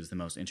the two is the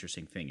most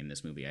interesting thing in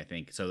this movie, I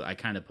think. So I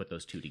kind of put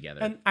those two together.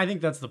 And I think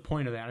that's the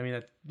point of that. I mean,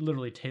 that's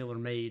literally tailor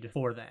made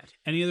for that.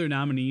 Any other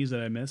nominees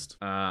that I missed?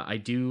 I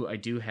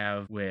do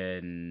have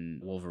when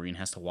Wolverine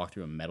has to walk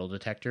through a metal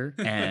detector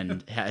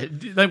and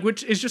like,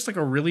 which is just like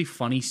a really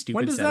funny, stupid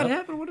When does setup. that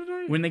happen? What did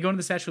I? When they go into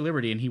the Statue of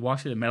Liberty and he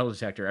walks through the metal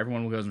detector,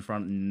 everyone goes in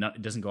front and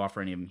it doesn't go off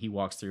for any of them. He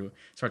walks through,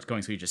 starts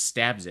going, so he just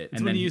stabs it. It's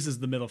and when then he uses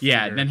the middle finger.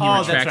 yeah, and then he Oh,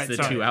 that's retracts right, the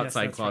sorry. two Yes,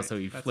 outside that's claws, so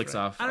right, he that's flicks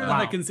right. off. I don't know if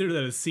I consider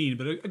that a scene,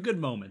 but a good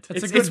moment.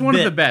 It's a It's good one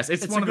of the bit. best.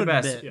 It's It's one a of the good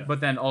best. bit. But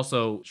then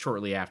also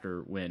shortly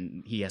after,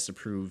 when he has to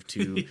prove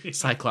to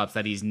Cyclops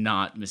that he's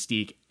not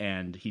Mystique,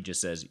 and he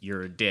just says,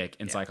 "You're a dick,"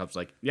 and Cyclops is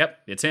like, "Yep,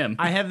 it's him."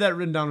 I have that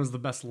written down as the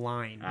best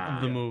line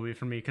of the movie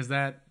for me, because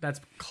that's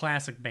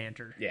classic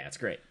banter. Yeah, it's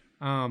great.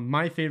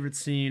 My favorite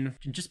scene,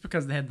 just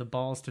because they had the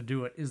balls to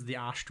do it, is the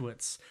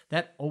Auschwitz.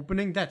 That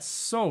opening, that's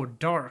so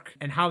dark,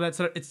 and how it's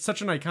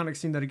such an iconic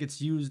scene that it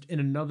gets used in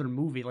another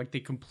movie. Like, they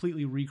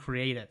completely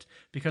recreate it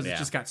because Yeah.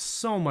 it's just got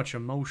so much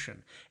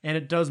emotion, and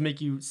it does make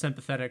you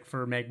sympathetic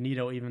for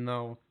Magneto, even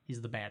though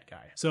he's the bad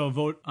guy. So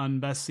vote on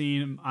best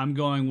scene. I'm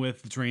going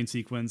with the train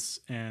sequence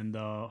and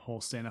the whole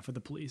standoff with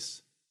the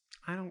police.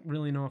 I don't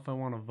really know if I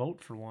want to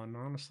vote for one,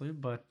 honestly,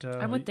 but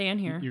I'm with Dan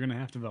here. You're gonna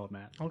have to vote,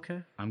 Matt. okay.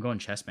 I'm going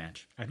chess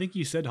match. I think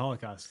you said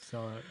Holocaust.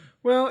 So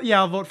Well, yeah,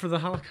 I'll vote for the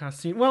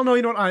Holocaust scene. Well, no,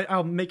 you know what?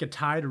 I'll make a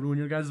tie to ruin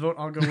your guys' vote.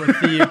 I'll go with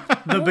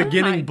the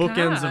beginning my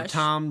bookends of gosh.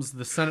 Tom's,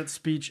 the Senate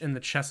speech, and the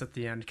chess at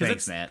the end. 'Cause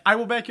Thanks, Matt. I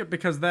will back you up,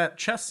 because that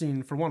chess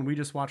scene, for one, we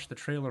just watched the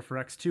trailer for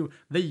X2.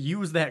 They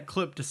use that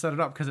clip to set it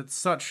up, because it's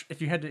such,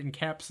 if you had to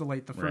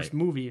encapsulate the first Right.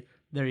 movie,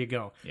 there you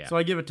go. Yeah. So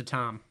I give it to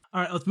Tom. all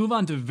right, let's move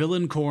on to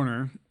villain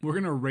corner. We're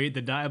gonna rate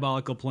the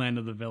diabolical plan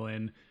of the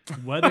villain,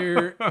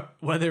 whether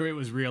it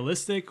was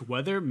realistic,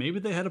 whether maybe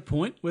they had a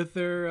point with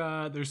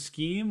their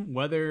scheme,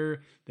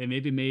 whether they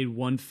maybe made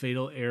one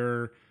fatal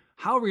error.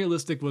 How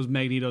realistic was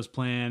Magneto's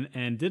plan,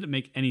 and did it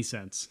make any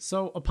sense?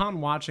 So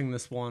upon watching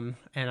this one,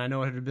 and I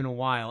know it had been a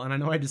while, and I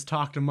know I just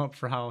talked him up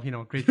for how,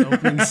 great the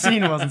opening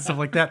scene was and stuff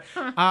like that,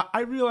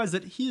 I realized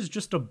that he's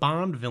just a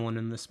Bond villain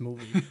in this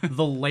movie.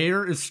 The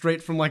lair is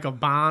straight from like a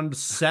Bond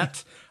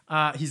set.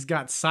 He's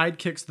got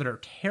sidekicks that are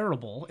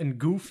terrible and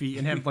goofy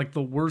and have like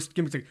the worst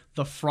gimmicks, like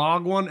the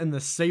frog one and the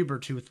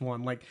saber-tooth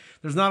one. Like,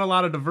 there's not a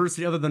lot of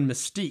diversity other than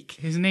Mystique.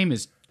 His name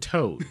is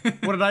Toad.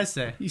 What did I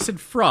say? You said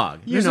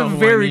frog. You There's know a who I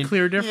very mean.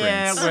 clear difference.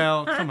 Yeah,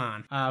 well, come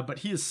on. But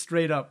he is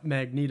straight up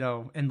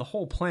Magneto, and the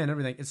whole plan,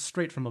 everything, is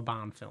straight from a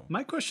Bond film.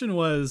 My question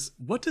was,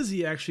 what does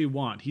he actually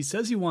want? He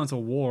says he wants a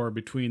war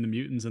between the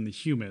mutants and the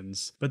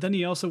humans, but then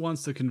he also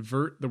wants to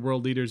convert the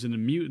world leaders into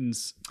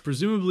mutants,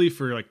 presumably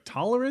for like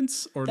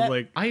tolerance or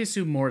like. I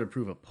assume more to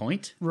prove a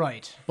point,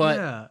 Right. but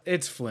Yeah.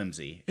 it's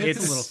flimsy. It's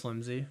a little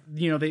flimsy.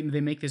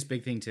 They make this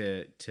big thing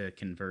to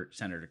convert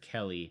Senator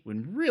Kelly,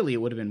 when really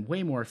it would have been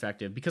way more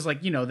effective, because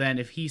then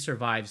if he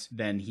survives,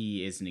 then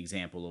he is an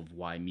example of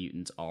why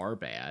mutants are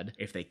bad.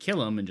 If they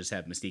kill him and just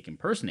have Mystique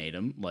impersonate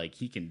him, like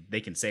they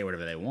can say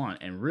whatever they want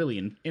and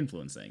really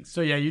influence things.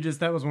 So yeah,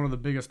 that was one of the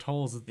biggest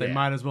holes, that they Yeah.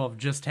 might as well have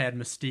just had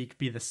Mystique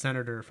be the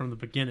senator from the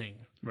beginning.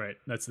 Right.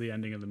 That's the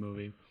ending of the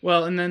movie.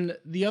 Well, and then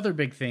the other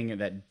big thing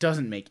that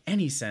doesn't make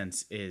any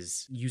sense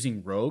is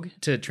using Rogue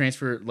to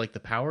transfer like the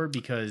power,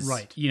 because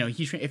Right. you know,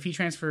 if he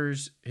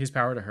transfers his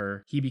power to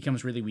her, he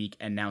becomes really weak,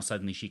 and now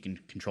suddenly she can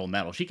control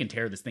metal. She can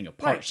tear this thing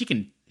apart. Right. She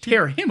can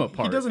tear him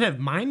apart. He doesn't have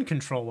mind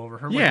control over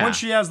her. Like, Yeah. once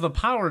she has the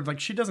power, like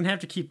she doesn't have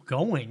to keep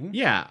going.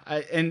 Yeah,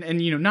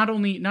 and you know, not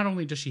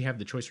only does she have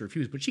the choice to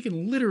refuse, but she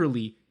can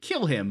literally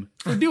kill him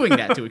for doing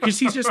that to her, because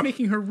he's just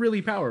making her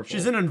really powerful.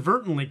 She's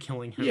inadvertently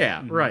killing him.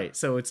 Yeah, right.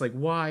 So it's like,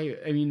 why?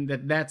 I mean,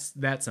 that's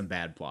some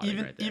bad plotting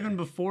right there. Even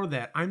before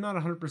that, I'm not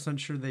 100%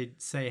 sure they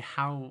say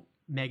how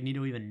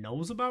Magneto even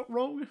knows about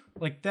Rogue.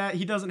 Like that,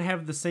 he doesn't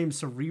have the same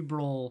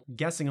cerebral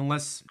guessing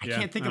unless I Yeah,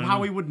 can't think I of don't how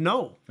know. he would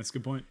know. That's a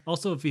good point.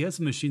 Also, if he has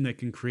a machine that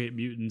can create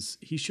mutants,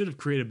 he should have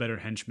created better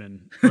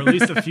henchmen, or at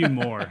least a few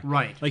more.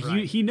 Right, Like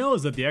right. he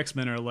knows that the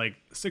X-Men are like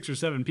 6 or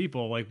 7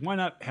 people. Like, why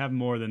not have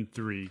more than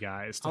 3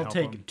 guys to I'll help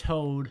take him?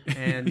 Toad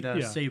and Yeah.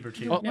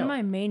 Sabretooth. Oh, One of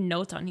my main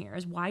notes on here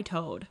is why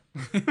Toad.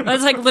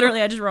 That's like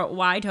literally I just wrote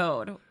why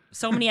Toad.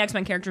 So many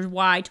X-Men characters,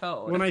 why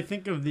Toad? When I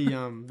think of the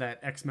that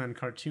X-Men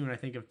cartoon, I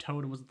think of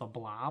Toad. Was it the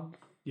Blob?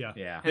 Yeah.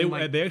 Yeah. They, And,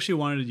 like- they actually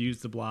wanted to use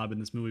the Blob in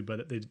this movie,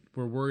 but they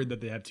were worried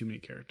that they have too many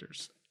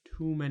characters.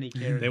 Too many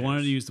characters. They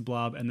wanted to use the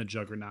Blob and the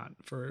Juggernaut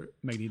for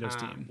Magneto's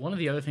team. One of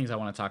the other things I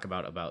want to talk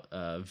about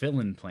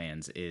villain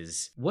plans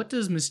is, what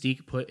does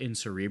Mystique put in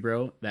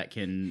Cerebro that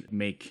can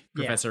make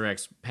Professor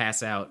X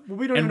pass out? Well,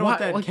 we don't And even know what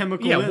that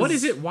chemical Yeah, is. what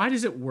is it? Why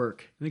does it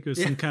work? I think it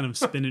was some kind of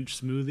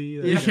spinach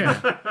smoothie.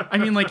 Yeah, I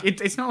mean, like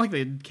it's not like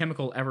the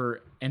chemical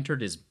ever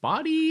entered his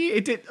body.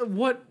 It did.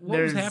 What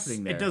was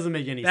happening there? It doesn't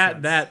make any that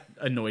sense. that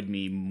annoyed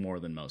me more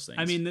than most things.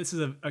 I mean, this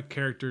is a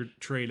character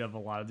trait of a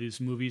lot of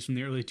these movies from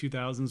the early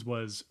 2000s,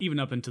 was even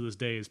up until this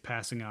day is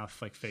passing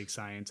off like fake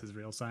science as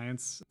real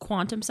science.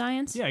 Quantum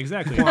science? Yeah,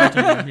 exactly.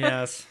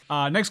 Yes.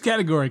 Next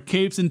category,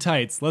 capes and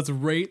tights. Let's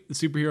rate the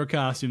superhero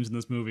costumes in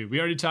this movie. We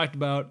already talked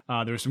about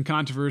there was some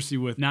controversy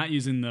with not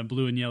using the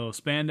blue and yellow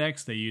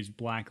spandex. They used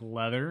black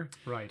leather.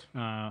 Right.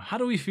 How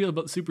do we feel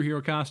about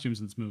superhero costumes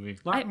in this movie?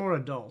 A lot more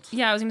adult.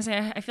 Yeah, I was gonna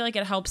say I feel like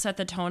it helps set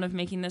the tone of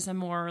making this a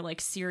more like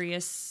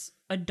serious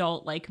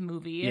adult like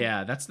movie.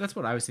 yeah, that's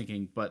what I was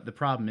thinking. But the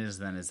problem is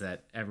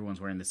that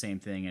everyone's wearing the same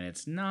thing, and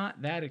it's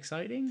not that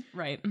exciting.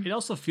 Right. It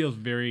also feels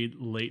very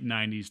late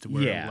 90s to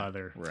wear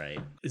leather. right.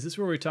 Is this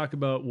where we talk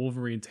about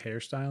Wolverine's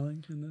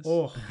hairstyling in this?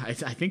 Oh, I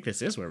think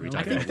this is where we talk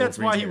I about. think that's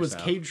why he was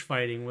Wolverine's hairstyle. cage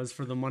fighting, was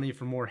for the money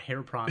for more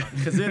hair product.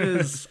 Because it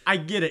is, I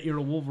get it, you're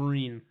a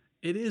Wolverine.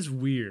 It is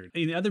weird.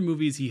 In other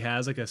movies, he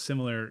has like a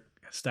similar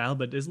style,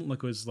 but it doesn't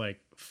look as like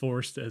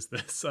forced as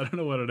this. I don't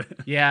know what it is.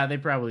 Yeah, they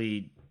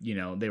probably,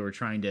 they were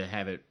trying to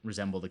have it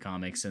resemble the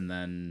comics, and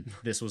then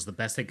this was the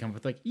best they come up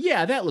with. Like,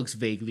 yeah, that looks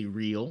vaguely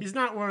real. He's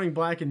not wearing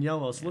black and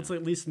yellow, so let's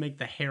at least make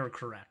the hair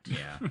correct.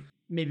 Yeah.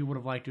 Maybe would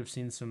have liked to have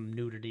seen some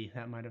nudity.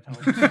 That might have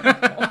helped.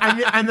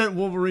 I meant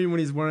Wolverine when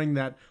he's wearing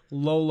that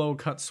low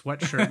cut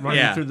sweatshirt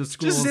running through the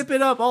schools. Just zip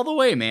it up all the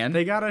way, man.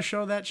 They gotta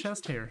show that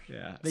chest hair.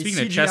 Yeah. They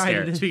Speaking of chest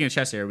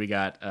CGI'd hair, it. we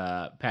got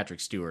Patrick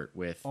Stewart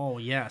with. Oh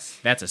yes,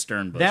 That's a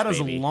Stern Bush. that is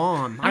baby.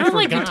 lawn. I don't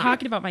like you forgot.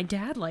 talking about my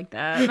dad like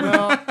that.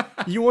 Well,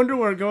 you wonder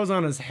where it goes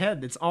on his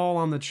head. It's all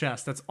on the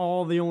chest. That's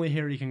all the only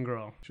hair he can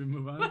grow. Should we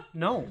move on?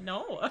 No.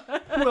 No.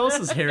 Who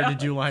else's hair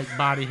did you like?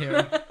 Body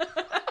hair.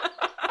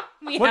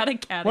 We had a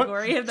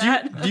category of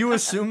that. Do you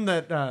assume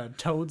that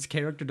Toad's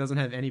character doesn't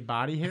have any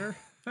body hair?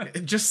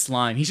 Just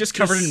slime. He's just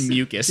covered in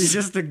mucus. He's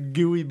just a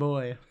gooey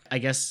boy. I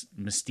guess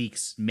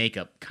Mystique's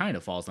makeup kind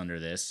of falls under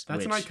this.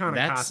 That's an which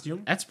iconic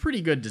costume. That's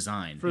pretty good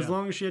design. For as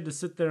long as she had to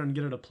sit there and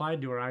get it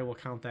applied to her, I will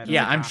count that.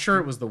 Yeah, as a I'm costume. sure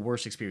it was the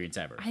worst experience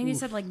ever. I think they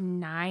said like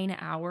 9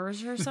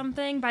 hours or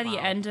something by the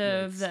end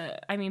of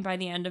by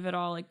the end of it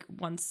all, like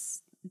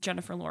once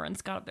Jennifer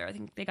Lawrence got up there, I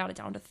think they got it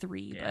down to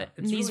 3, but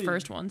in It's these really-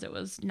 first ones it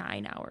was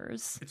 9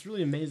 hours. It's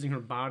really amazing her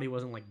body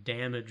wasn't like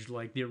damaged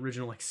like the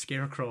original like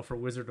Scarecrow for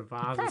Wizard of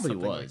Oz. probably or something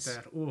was.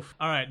 Like that. Oof.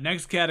 All right,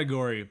 next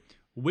category.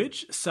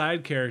 Which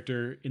side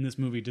character in this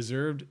movie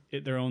deserved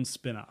their own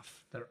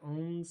spin-off? Their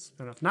own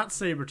spin-off. Not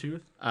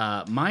Sabretooth.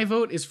 My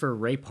vote is for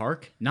Ray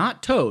Park,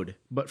 not Toad,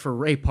 but for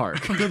Ray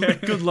Park.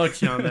 Good luck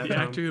to you on that. The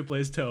Tom. actor who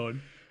plays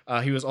Toad.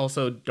 He was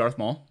also Darth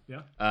Maul.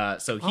 Yeah.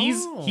 So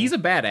he's a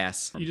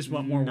badass. You just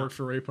want more work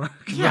for Ray Park.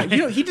 Yeah,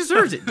 he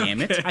deserves it. Damn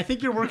it. I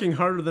think you're working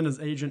harder than his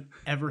agent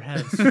ever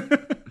has.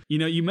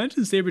 You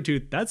mentioned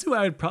Sabretooth. That's who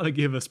I would probably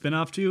give a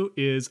spin-off to.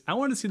 Is I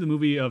want to see the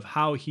movie of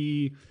how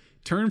he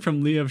turned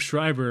from Liev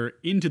Schreiber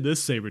into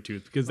this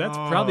Sabretooth, because that's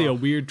probably a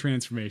weird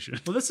transformation.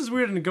 Well, this is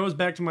weird, and it goes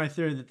back to my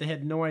theory that they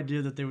had no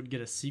idea that they would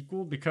get a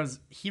sequel because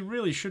he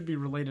really should be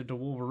related to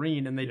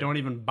Wolverine, and they don't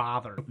even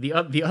bother. The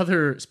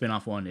other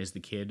spin-off one is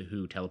the kid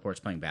who teleports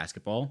playing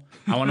basketball.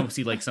 I want to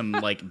see like some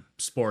like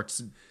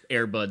sports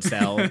Airbud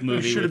style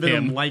movie Should have with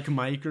been him. like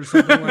Mike or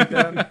something like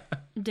that.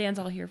 Dan's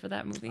all here for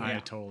that movie. I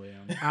totally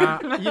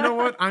am. You know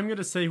what? I'm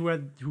gonna say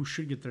who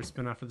should get their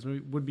spin-off for this movie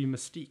would be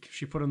Mystique.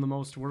 She put in the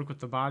most work with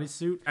the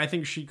bodysuit. I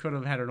think she could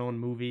have had her own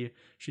movie.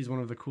 She's one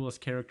of the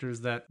coolest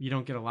characters that you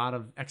don't get a lot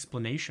of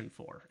explanation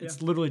for.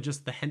 It's literally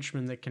just the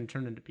henchman that can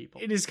turn into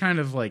people. It is kind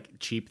of like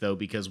cheap though,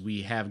 because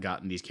we have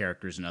gotten these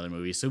characters in other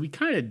movies, so we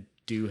kind of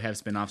do have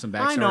spin-offs and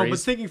backstories. I know, but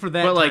thinking for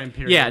that time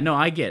period. Yeah, no,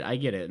 I get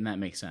it, and that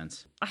makes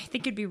sense. I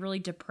think it'd be really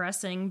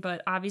depressing,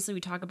 but obviously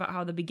we talk about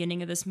how the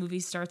beginning of this movie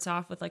starts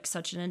off with like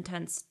such an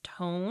intense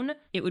tone.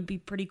 It would be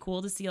pretty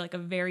cool to see like a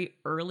very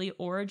early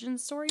origin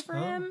story for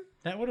him.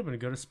 That would have been a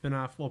good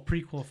spin-off,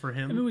 prequel for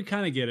him. I mean, we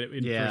kind of get it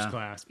in Yeah. First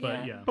Class,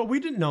 but yeah. But we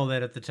didn't know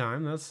that at the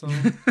time. That's so.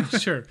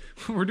 Sure.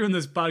 We're doing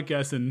this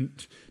podcast in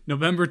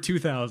November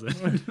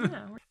 2000.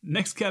 Yeah.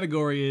 Next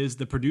category is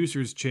the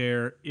producer's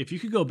chair. If you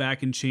could go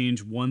back and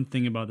change one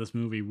thing about this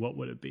movie, what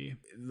would it be?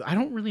 I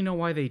don't really know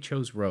why they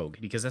chose Rogue,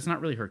 because that's not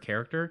really her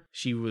character.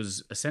 She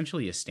was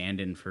essentially a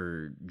stand-in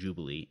for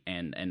Jubilee,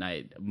 and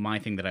my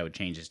thing that I would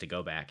change is to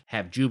go back,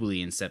 have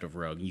Jubilee instead of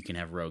Rogue. You can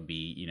have Rogue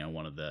be,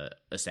 one of the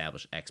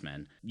established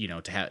X-Men.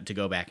 To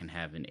go back and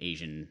have an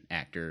Asian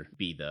actor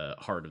be the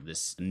heart of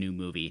this new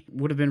movie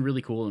would have been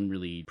really cool and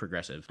really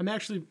progressive. I'm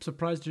actually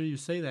surprised to hear you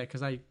say that,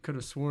 because I could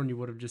have sworn you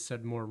would have just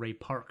said more Ray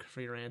Park for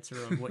your answer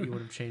of what you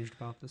would have changed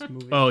about this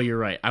movie. Oh, you're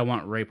right. I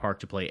want Ray Park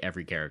to play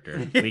every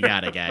character. We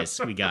got it, guys.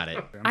 We got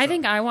it. I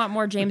think I want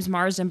more James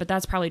Marsden, but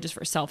that's probably just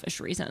for selfish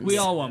reasons. We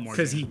all want more.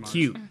 Because James he's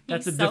Marsden. cute.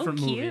 That's He's a different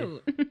so movie.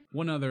 cute.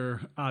 One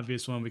other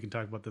obvious one, we can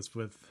talk about this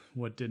with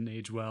what didn't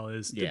age well,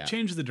 is to Yeah.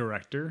 change the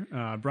director.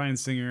 Bryan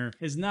Singer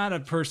is not a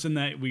person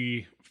that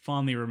we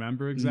fondly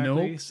remember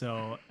exactly. Nope.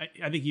 So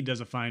I think he does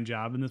a fine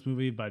job in this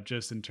movie, but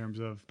just in terms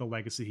of the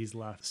legacy he's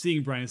left,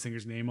 seeing Bryan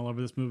Singer's name all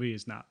over this movie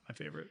is not my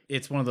favorite.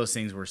 It's one of those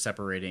things where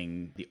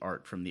separating the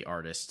art from the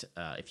artist,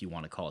 if you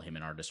want to call him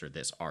an artist or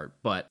this art.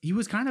 But he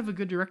was kind of a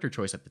good director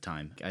choice at the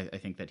time. I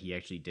think that he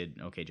actually did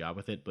an okay job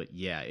with it. But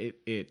yeah,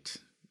 it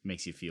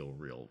makes you feel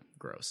real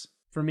gross.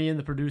 For me in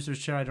the producer's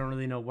chair, I don't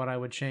really know what I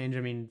would change.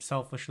 I mean,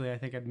 selfishly, I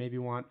think I'd maybe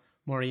want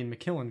more Ian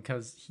McKellen,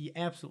 because he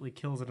absolutely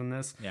kills it in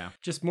this. Yeah.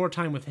 Just more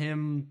time with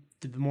him,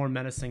 the more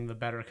menacing, the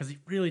better, because he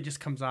really just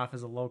comes off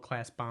as a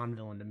low-class Bond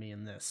villain to me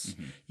in this,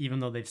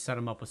 even though they've set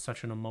him up with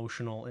such an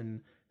emotional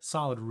and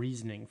solid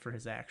reasoning for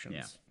his actions.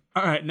 Yeah.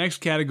 All right,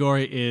 next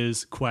category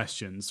is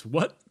questions.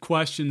 What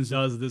questions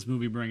does this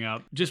movie bring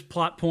up? Just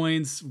plot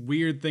points,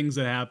 weird things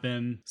that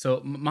happen.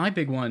 So my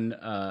big one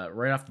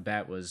right off the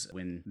bat was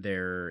when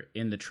they're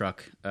in the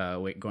truck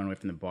going away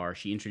from the bar.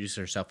 She introduces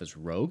herself as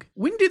Rogue.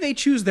 When do they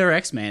choose their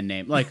X-Man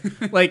name? Like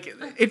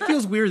it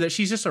feels weird that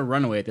she's just a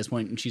runaway at this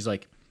point, and she's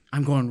like,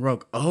 I'm going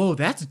Rogue. Oh,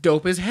 that's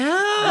dope as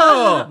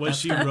hell. Was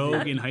she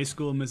Rogue in high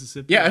school in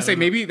Mississippi? Yeah, I don't say know.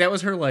 maybe that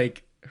was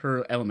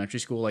her elementary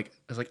school. Like, I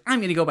was like, I'm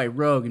gonna go by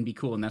Rogue and be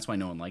cool, and that's why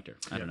no one liked her.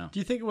 I don't know. Do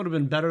you think it would have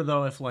been better,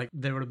 though, if,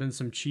 there would have been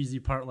some cheesy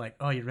part, like,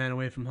 oh, you ran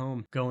away from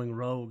home, going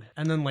rogue,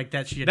 and then,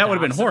 that she That would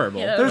have been adopts it?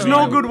 horrible. Yeah, There's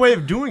no good way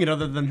of doing it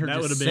other than her That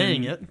would have just been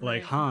saying it.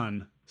 like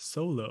Han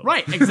Solo.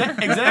 Right,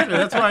 exactly.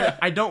 That's why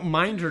I don't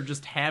mind her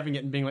just having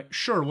it and being like,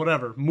 sure,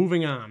 whatever,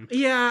 moving on.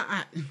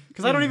 Yeah,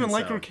 Because I don't even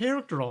like so. her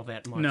character all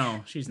that much.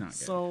 No, she's not good.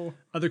 So,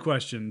 Other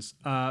questions.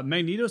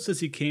 Magneto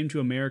says he came to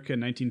America in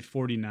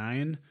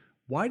 1949.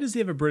 Why does he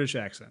have a British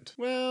accent?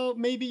 well,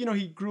 maybe,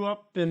 he grew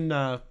up in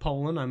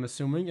Poland, I'm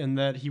assuming, and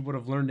that he would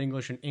have learned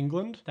English in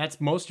England. That's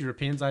most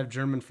Europeans. I have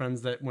German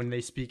friends that when they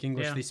speak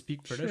English, Yeah, they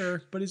speak British.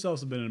 Sure, but he's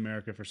also been in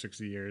America for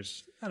 60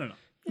 years. I don't know.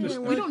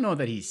 We don't know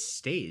that he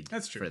stayed.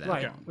 That's true. For that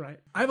Right, long. right.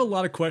 I have a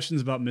lot of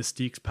questions about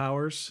Mystique's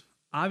powers.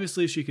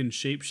 Obviously, she can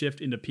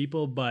shapeshift into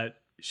people, but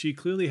she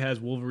clearly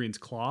has Wolverine's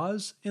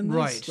claws in this.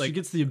 Right, Like, she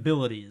gets the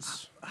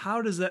abilities.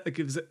 how does that?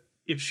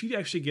 If she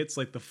actually gets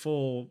the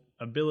full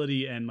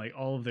ability and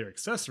all of their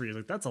accessories,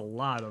 that's a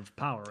lot of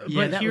power.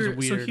 Yeah, But that here,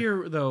 was so weird.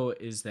 here though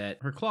is that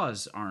her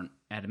claws aren't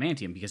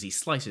adamantium because he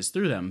slices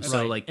through them.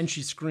 So Right, and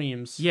she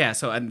screams. yeah,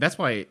 so and that's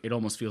why it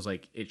almost feels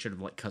like it should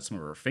have cut some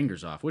of her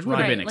fingers off, which would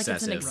have Right, been like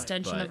excessive. it's an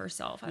extension but of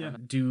herself. I don't know.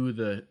 do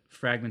the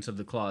fragments of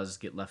the claws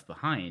get left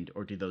behind,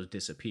 or do those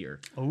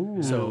disappear? Ooh,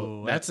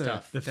 So that's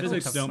tough. The that's a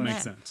physics tough don't make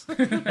snap. sense.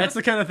 That's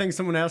the kind of thing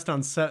someone asked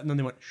on set, and then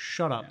they went,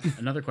 "Shut up."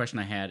 Another question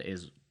I had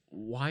is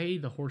why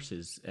the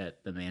horses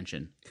at the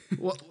mansion?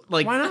 Well,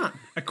 like Why not?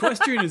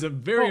 Equestrian is a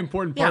very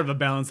important part yeah. of a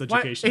balanced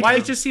education. Why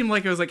it just seemed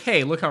like it was like,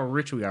 hey, look how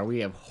rich we are.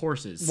 We have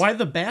horses. Why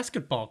the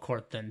basketball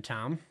court then,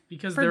 Tom?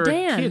 Because For there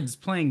Dan. are kids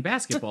playing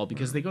basketball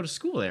because they go to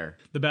school there.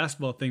 The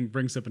basketball thing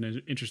brings up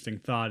an interesting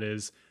thought: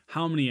 is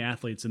how many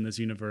athletes in this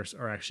universe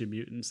are actually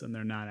mutants, and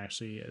they're not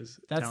actually as.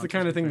 That's the talented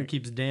kind as of thing we that think.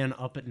 keeps Dan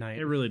up at night.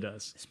 It really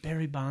does. Is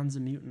Barry Bonds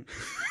a mutant?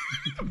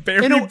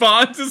 Barry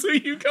Bonds is who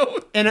you go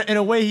with. In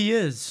a way, he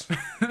is.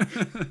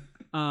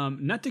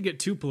 Not to get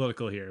too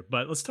political here,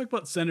 but let's talk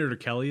about Senator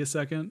Kelly a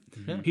second.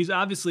 He's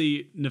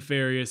obviously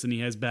nefarious and he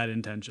has bad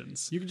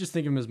intentions. You could just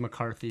think of him as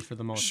McCarthy for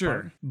the most Sure.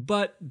 part.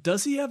 But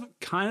does he have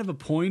kind of a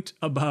point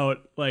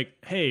about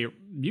hey,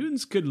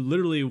 mutants could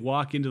literally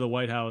walk into the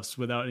White House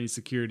without any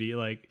security,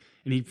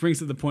 and he brings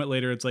to the point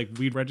later, it's like,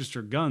 we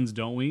register guns,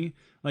 don't we?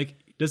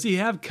 Does he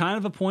have kind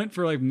of a point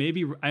for like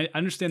maybe I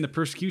understand the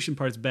persecution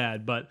part's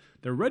bad, but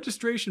the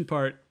registration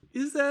part,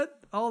 is that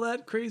all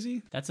that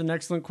crazy? That's an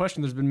excellent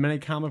question. There's been many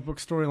comic book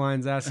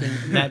storylines asking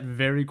that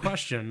very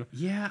question.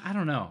 Yeah, I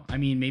don't know. I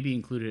mean, maybe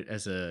include it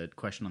as a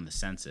question on the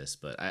census,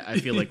 but I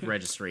feel like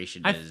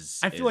registration is.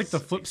 I feel like the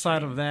flip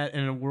side of that,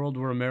 in a world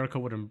where America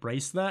would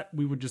embrace that,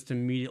 we would just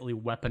immediately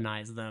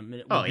weaponize them.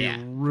 It would be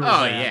real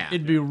bad.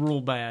 It'd be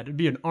real bad. It'd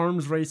be an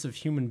arms race of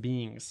human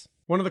beings.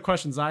 One of the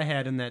questions I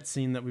had in that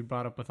scene that we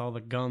brought up with all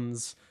the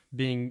guns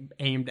being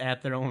aimed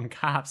at their own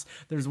cops,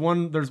 there's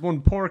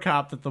one poor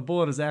cop that the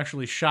bullet is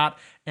actually shot,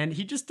 and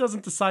he just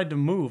doesn't decide to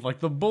move. Like,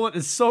 the bullet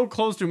is so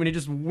close to him, and he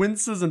just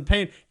winces in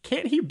pain.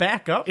 Can't he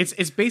back up?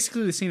 It's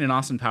basically the scene in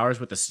Austin Powers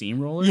with the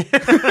steamroller.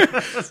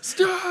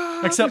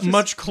 Stop! Except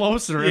much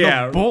closer in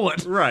a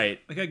bullet. Right.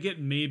 Like, I get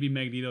maybe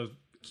Magneto's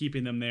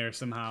keeping them there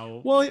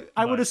somehow. Well,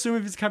 I would assume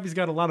if he's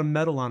got a lot of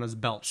metal on his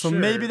belt, so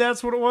maybe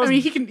that's what it was. I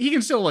mean, he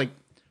can still like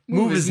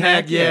move his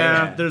head.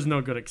 Yeah, there's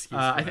no good excuse.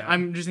 For that.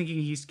 I'm just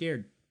thinking he's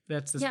scared.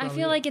 That's I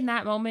feel like in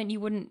that moment you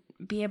wouldn't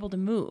be able to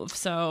move.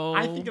 So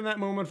I think in that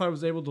moment, if I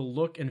was able to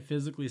look and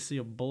physically see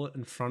a bullet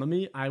in front of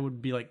me, I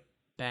would be like,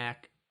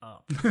 back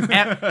up.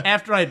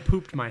 After I had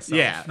pooped myself.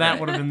 Yeah, that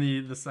would have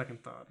been the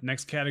second thought.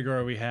 Next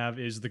category we have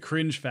is the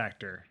cringe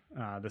factor.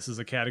 This is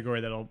a category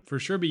that'll for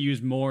sure be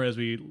used more as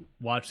we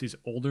watch these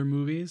older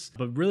movies.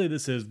 But really,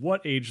 this is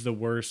what aged the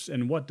worst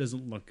and what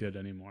doesn't look good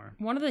anymore.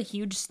 One of the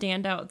huge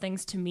standout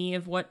things to me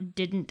of what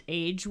didn't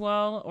age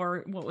well,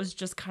 or what was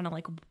just kind of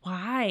like,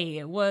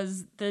 why,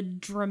 was the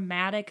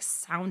dramatic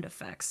sound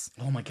effects.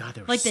 Oh my God,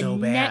 they were like so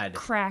the bad. neck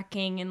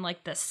cracking and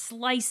like the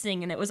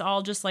slicing, and it was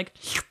all just like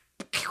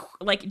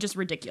just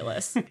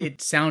ridiculous.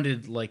 It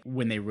sounded like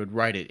when they would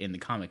write it in the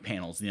comic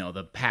panels,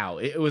 the pow.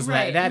 It was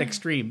Right. that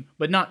extreme,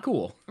 but not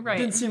cool. Right.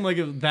 It didn't seem like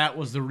that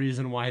was the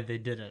reason why they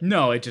did it.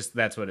 No,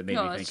 that's what it made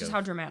No, me that's think just of.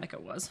 how dramatic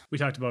it was. We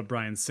talked about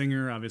Bryan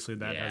Singer. Obviously,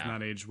 that has Yeah.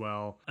 not aged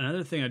well.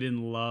 Another thing I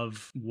didn't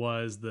love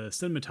was the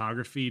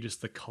cinematography,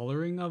 just the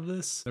coloring of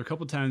this. There are a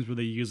couple times where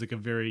they use like a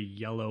very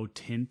yellow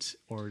tint,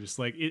 or just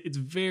like it's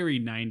very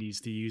 90s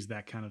to use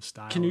that kind of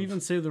style. Can you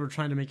even say they were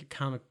trying to make it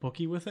comic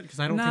booky with it? Because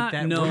I don't think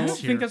that no. I works don't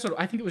here. think that's what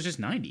I think it was just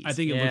 90s. I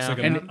think it looks Yeah. like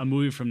And- a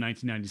movie from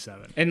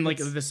 1997. And like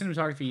the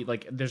cinematography,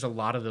 like there's a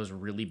lot of those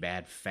really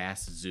bad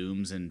fast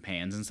zooms and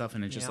pans and stuff,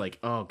 and it's just Yeah. like,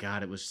 oh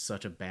God, it was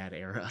such a bad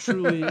era.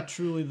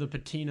 truly the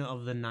patina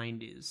of the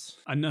 90s.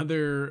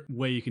 Another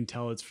way you can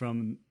tell it's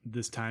from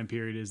this time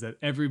period is that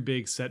every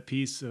big set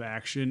piece of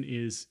action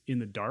is in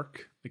the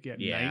dark, like at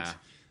night,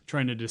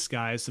 trying to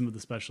disguise some of the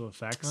special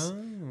effects.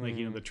 Like,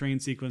 the train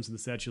sequence of the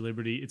Statue of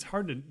Liberty. It's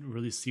hard to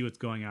really see what's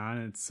going on,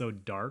 and it's so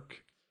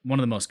dark. One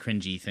of the most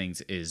cringy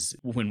things is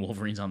when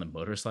Wolverine's on the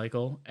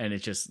motorcycle and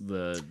it's just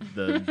the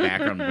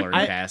background blurring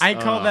past. I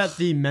call that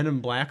the Men in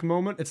Black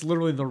moment. It's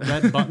literally the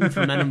red button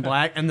for Men in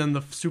Black and then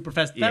the super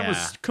fast. That Yeah,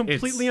 was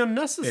completely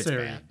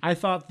unnecessary. it's bad. I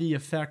thought the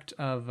effect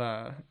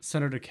of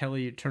Senator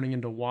Kelly turning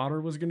into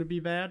water was going to be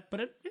bad, but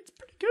it's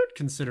pretty good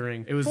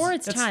considering. it was For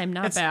its time,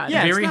 not bad.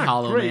 Yeah, it's very not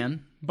Hollow great,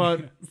 Man.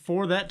 But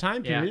for that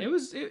time Yeah, period, it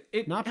was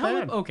it Not held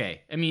bad. up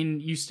okay. I mean,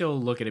 you still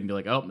look at it and be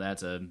like, oh,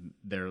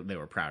 they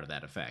were proud of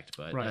that effect.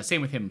 But Right.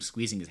 Same with him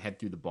squeezing his head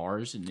through the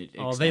bars and it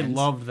they extends.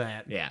 love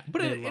that. Yeah,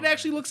 but They it love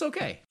actually looks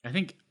okay. I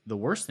think the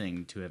worst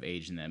thing to have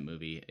aged in that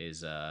movie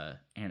is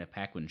Anna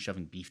Paquin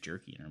shoving beef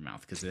jerky in her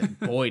mouth, because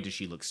boy does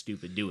she look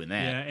stupid doing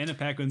that. Yeah, Anna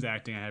Paquin's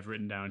acting I have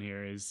written down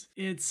here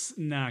it's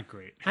not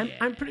great.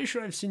 I'm pretty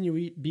sure I've seen you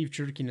eat beef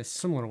jerky in a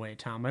similar way,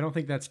 Tom. I don't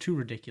think that's too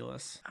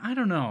ridiculous. I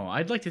don't know.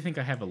 I'd like to think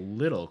I have a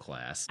little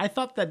class. I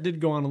thought that did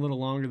go on a little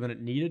longer than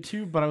it needed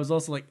to, but I was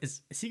also like,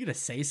 is he going to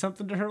say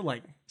something to her?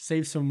 Like,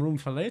 save some room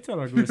for later?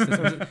 Or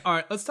All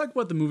right, let's talk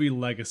about the movie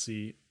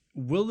Legacy.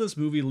 Will this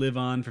movie live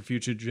on for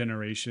future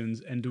generations,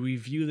 and do we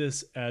view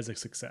this as a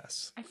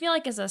success? I feel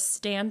like as a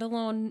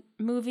standalone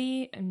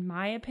movie, in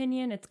my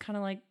opinion, it's kind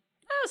of like,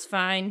 that was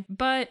fine.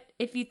 But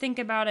if you think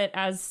about it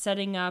as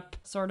setting up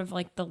sort of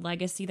like the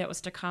legacy that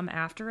was to come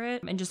after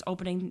it and just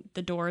opening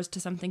the doors to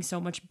something so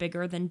much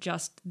bigger than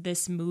just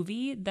this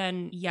movie,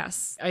 then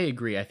yes. I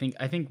agree. I think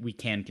we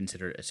can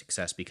consider it a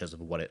success because of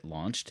what it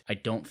launched. I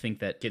don't think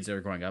that kids that are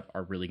growing up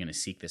are really going to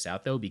seek this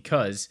out though,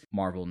 because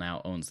Marvel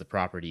now owns the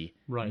property.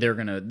 Right. They're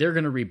gonna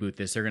reboot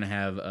this. They're gonna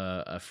have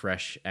a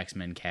fresh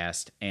X-Men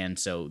cast, and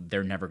so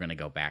they're never gonna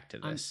go back to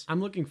this.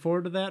 I'm looking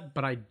forward to that,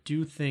 but I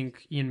do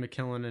think Ian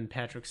McKellen and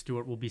Patrick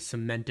Stewart will be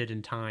cemented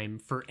in time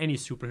for any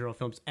superhero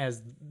films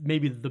as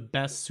maybe the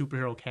best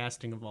superhero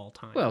casting of all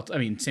time. Well, I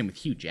mean, same with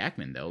Hugh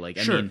Jackman though. Like,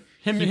 Sure.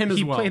 I mean, Him as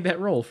he well. played that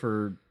role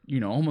for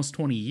almost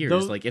 20 years.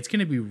 Those- Like, it's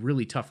gonna be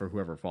really tough for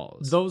whoever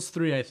follows. Those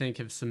three, I think,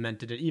 have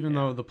cemented it. Even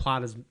though the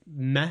plot is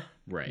meh,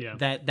 Right. Yeah.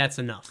 that's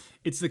enough.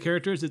 It's the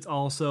characters, it's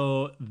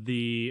also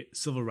the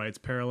civil rights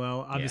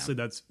parallel. Obviously,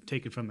 that's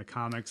taken from the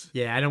comics.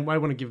 Yeah, I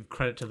want to give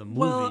credit to the movie.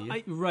 Well,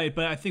 right,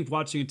 but I think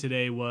watching it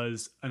today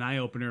was an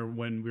eye-opener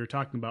when we were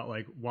talking about,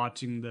 like,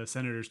 watching the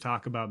senators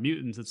talk about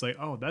mutants. It's like,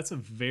 oh, that's a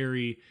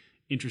very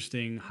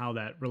interesting how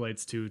that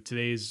relates to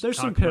today's There's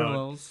some talk about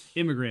parallels.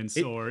 immigrants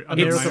or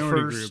other America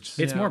minority First. groups.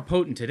 It's Yeah. more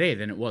potent today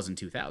than it was in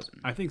 2000.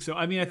 I think so.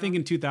 I mean, I think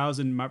in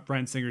 2000,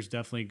 Bryan Singer's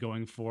definitely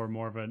going for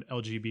more of an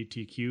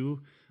LGBTQ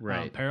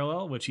Right.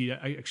 parallel, which he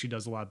actually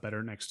does a lot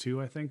better next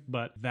to, I think.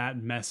 But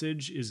that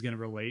message is going to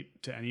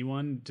relate to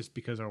anyone just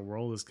because our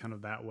world is kind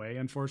of that way,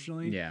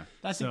 unfortunately. Yeah.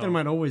 I think So- there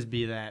might always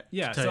be that.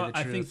 Yeah, to tell so you the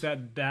I think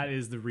truth. that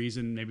is the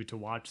reason maybe to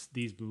watch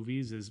these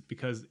movies is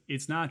because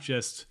it's not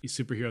just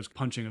superheroes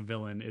punching a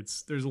villain.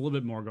 There's a little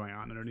bit more going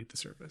on underneath the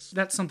surface.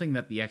 That's something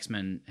that the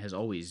X-Men has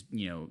always,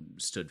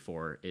 stood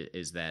for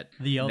is that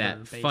The other,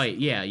 that fight.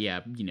 basically.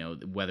 Yeah,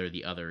 whether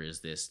the other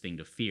is this thing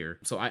to fear.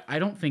 So I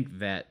don't think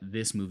that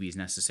this movie is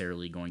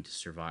necessarily going to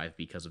survive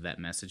because of that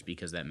message,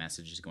 because that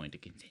message is going to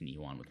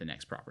continue on with the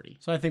next property.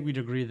 So I think we'd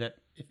agree that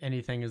if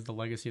anything is the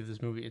legacy of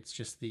this movie, it's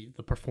just the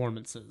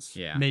performances.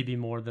 Yeah. Maybe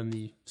more than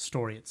the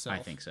story itself.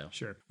 I think so.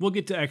 Sure. We'll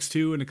get to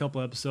X2 in a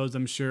couple episodes,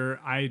 I'm sure.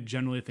 I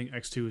generally think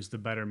X2 is the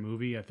better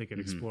movie. I think it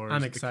explores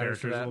I'm the excited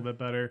for characters a that. little bit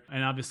better.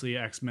 And obviously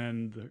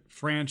X-Men, the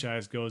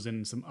franchise, goes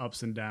in some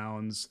ups and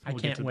downs. I We'll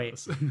get can't to wait.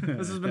 those.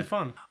 This has been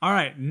fun. All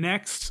right,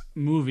 next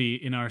movie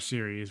in our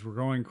series. We're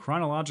going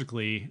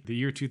chronologically, the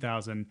year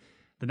 2000.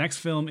 The next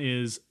film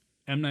is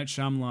M. Night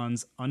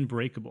Shyamalan's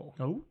Unbreakable.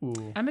 Oh.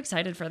 I'm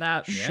excited for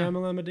that.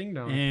 Shamalama Ding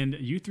Dong. And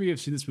you three have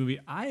seen this movie.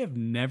 I have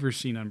never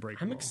seen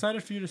Unbreakable. I'm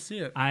excited for you to see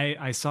it.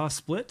 I saw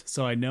Split,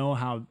 so I know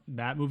how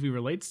that movie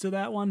relates to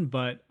that one,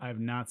 but I've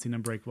not seen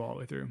Unbreakable all the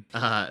way through.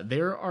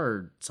 There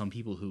are some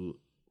people who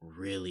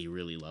really,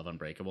 really love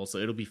Unbreakable, so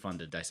it'll be fun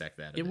to dissect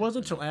that. It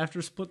wasn't until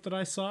after Split that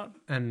I saw it,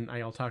 and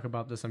I'll talk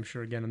about this, I'm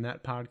sure, again in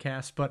that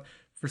podcast, but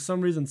for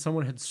some reason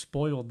someone had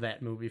spoiled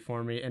that movie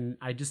for me, and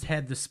I just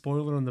had the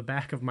spoiler in the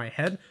back of my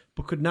head,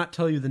 but could not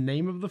tell you the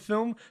name of the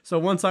film. So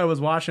once I was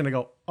watching, I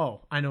go,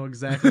 oh, I know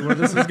exactly where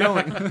this is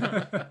going.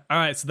 All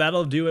right, so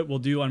that'll do it. We'll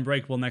do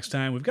Unbreakable next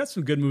time. We've got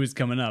some good movies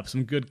coming up,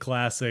 some good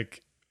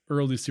classic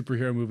early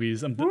superhero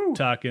movies. I'm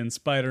talking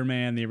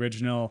Spider-Man, the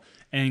original,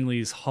 Ang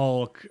Lee's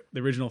Hulk,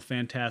 the original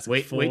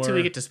Fantastic Four. Wait till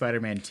we get to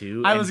Spider-Man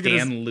 2 I and was gonna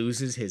Dan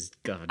loses his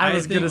gun. I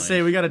was going to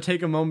say, we got to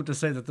take a moment to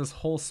say that this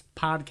whole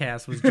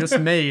podcast was just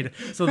made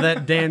so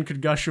that Dan could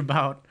gush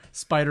about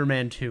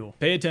Spider-Man 2.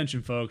 Pay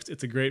attention, folks.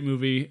 It's a great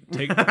movie.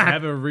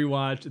 Have a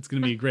rewatch. It's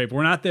going to be great. But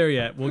we're not there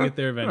yet. We'll get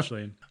there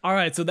eventually. All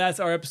right, so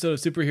that's our episode of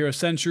Superhero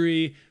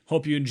Century.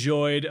 Hope you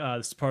enjoyed.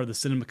 This is part of the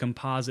Cinema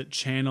Composite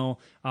channel.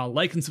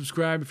 Like and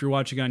subscribe if you're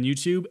watching on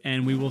YouTube,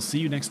 and we will see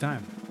you next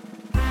time.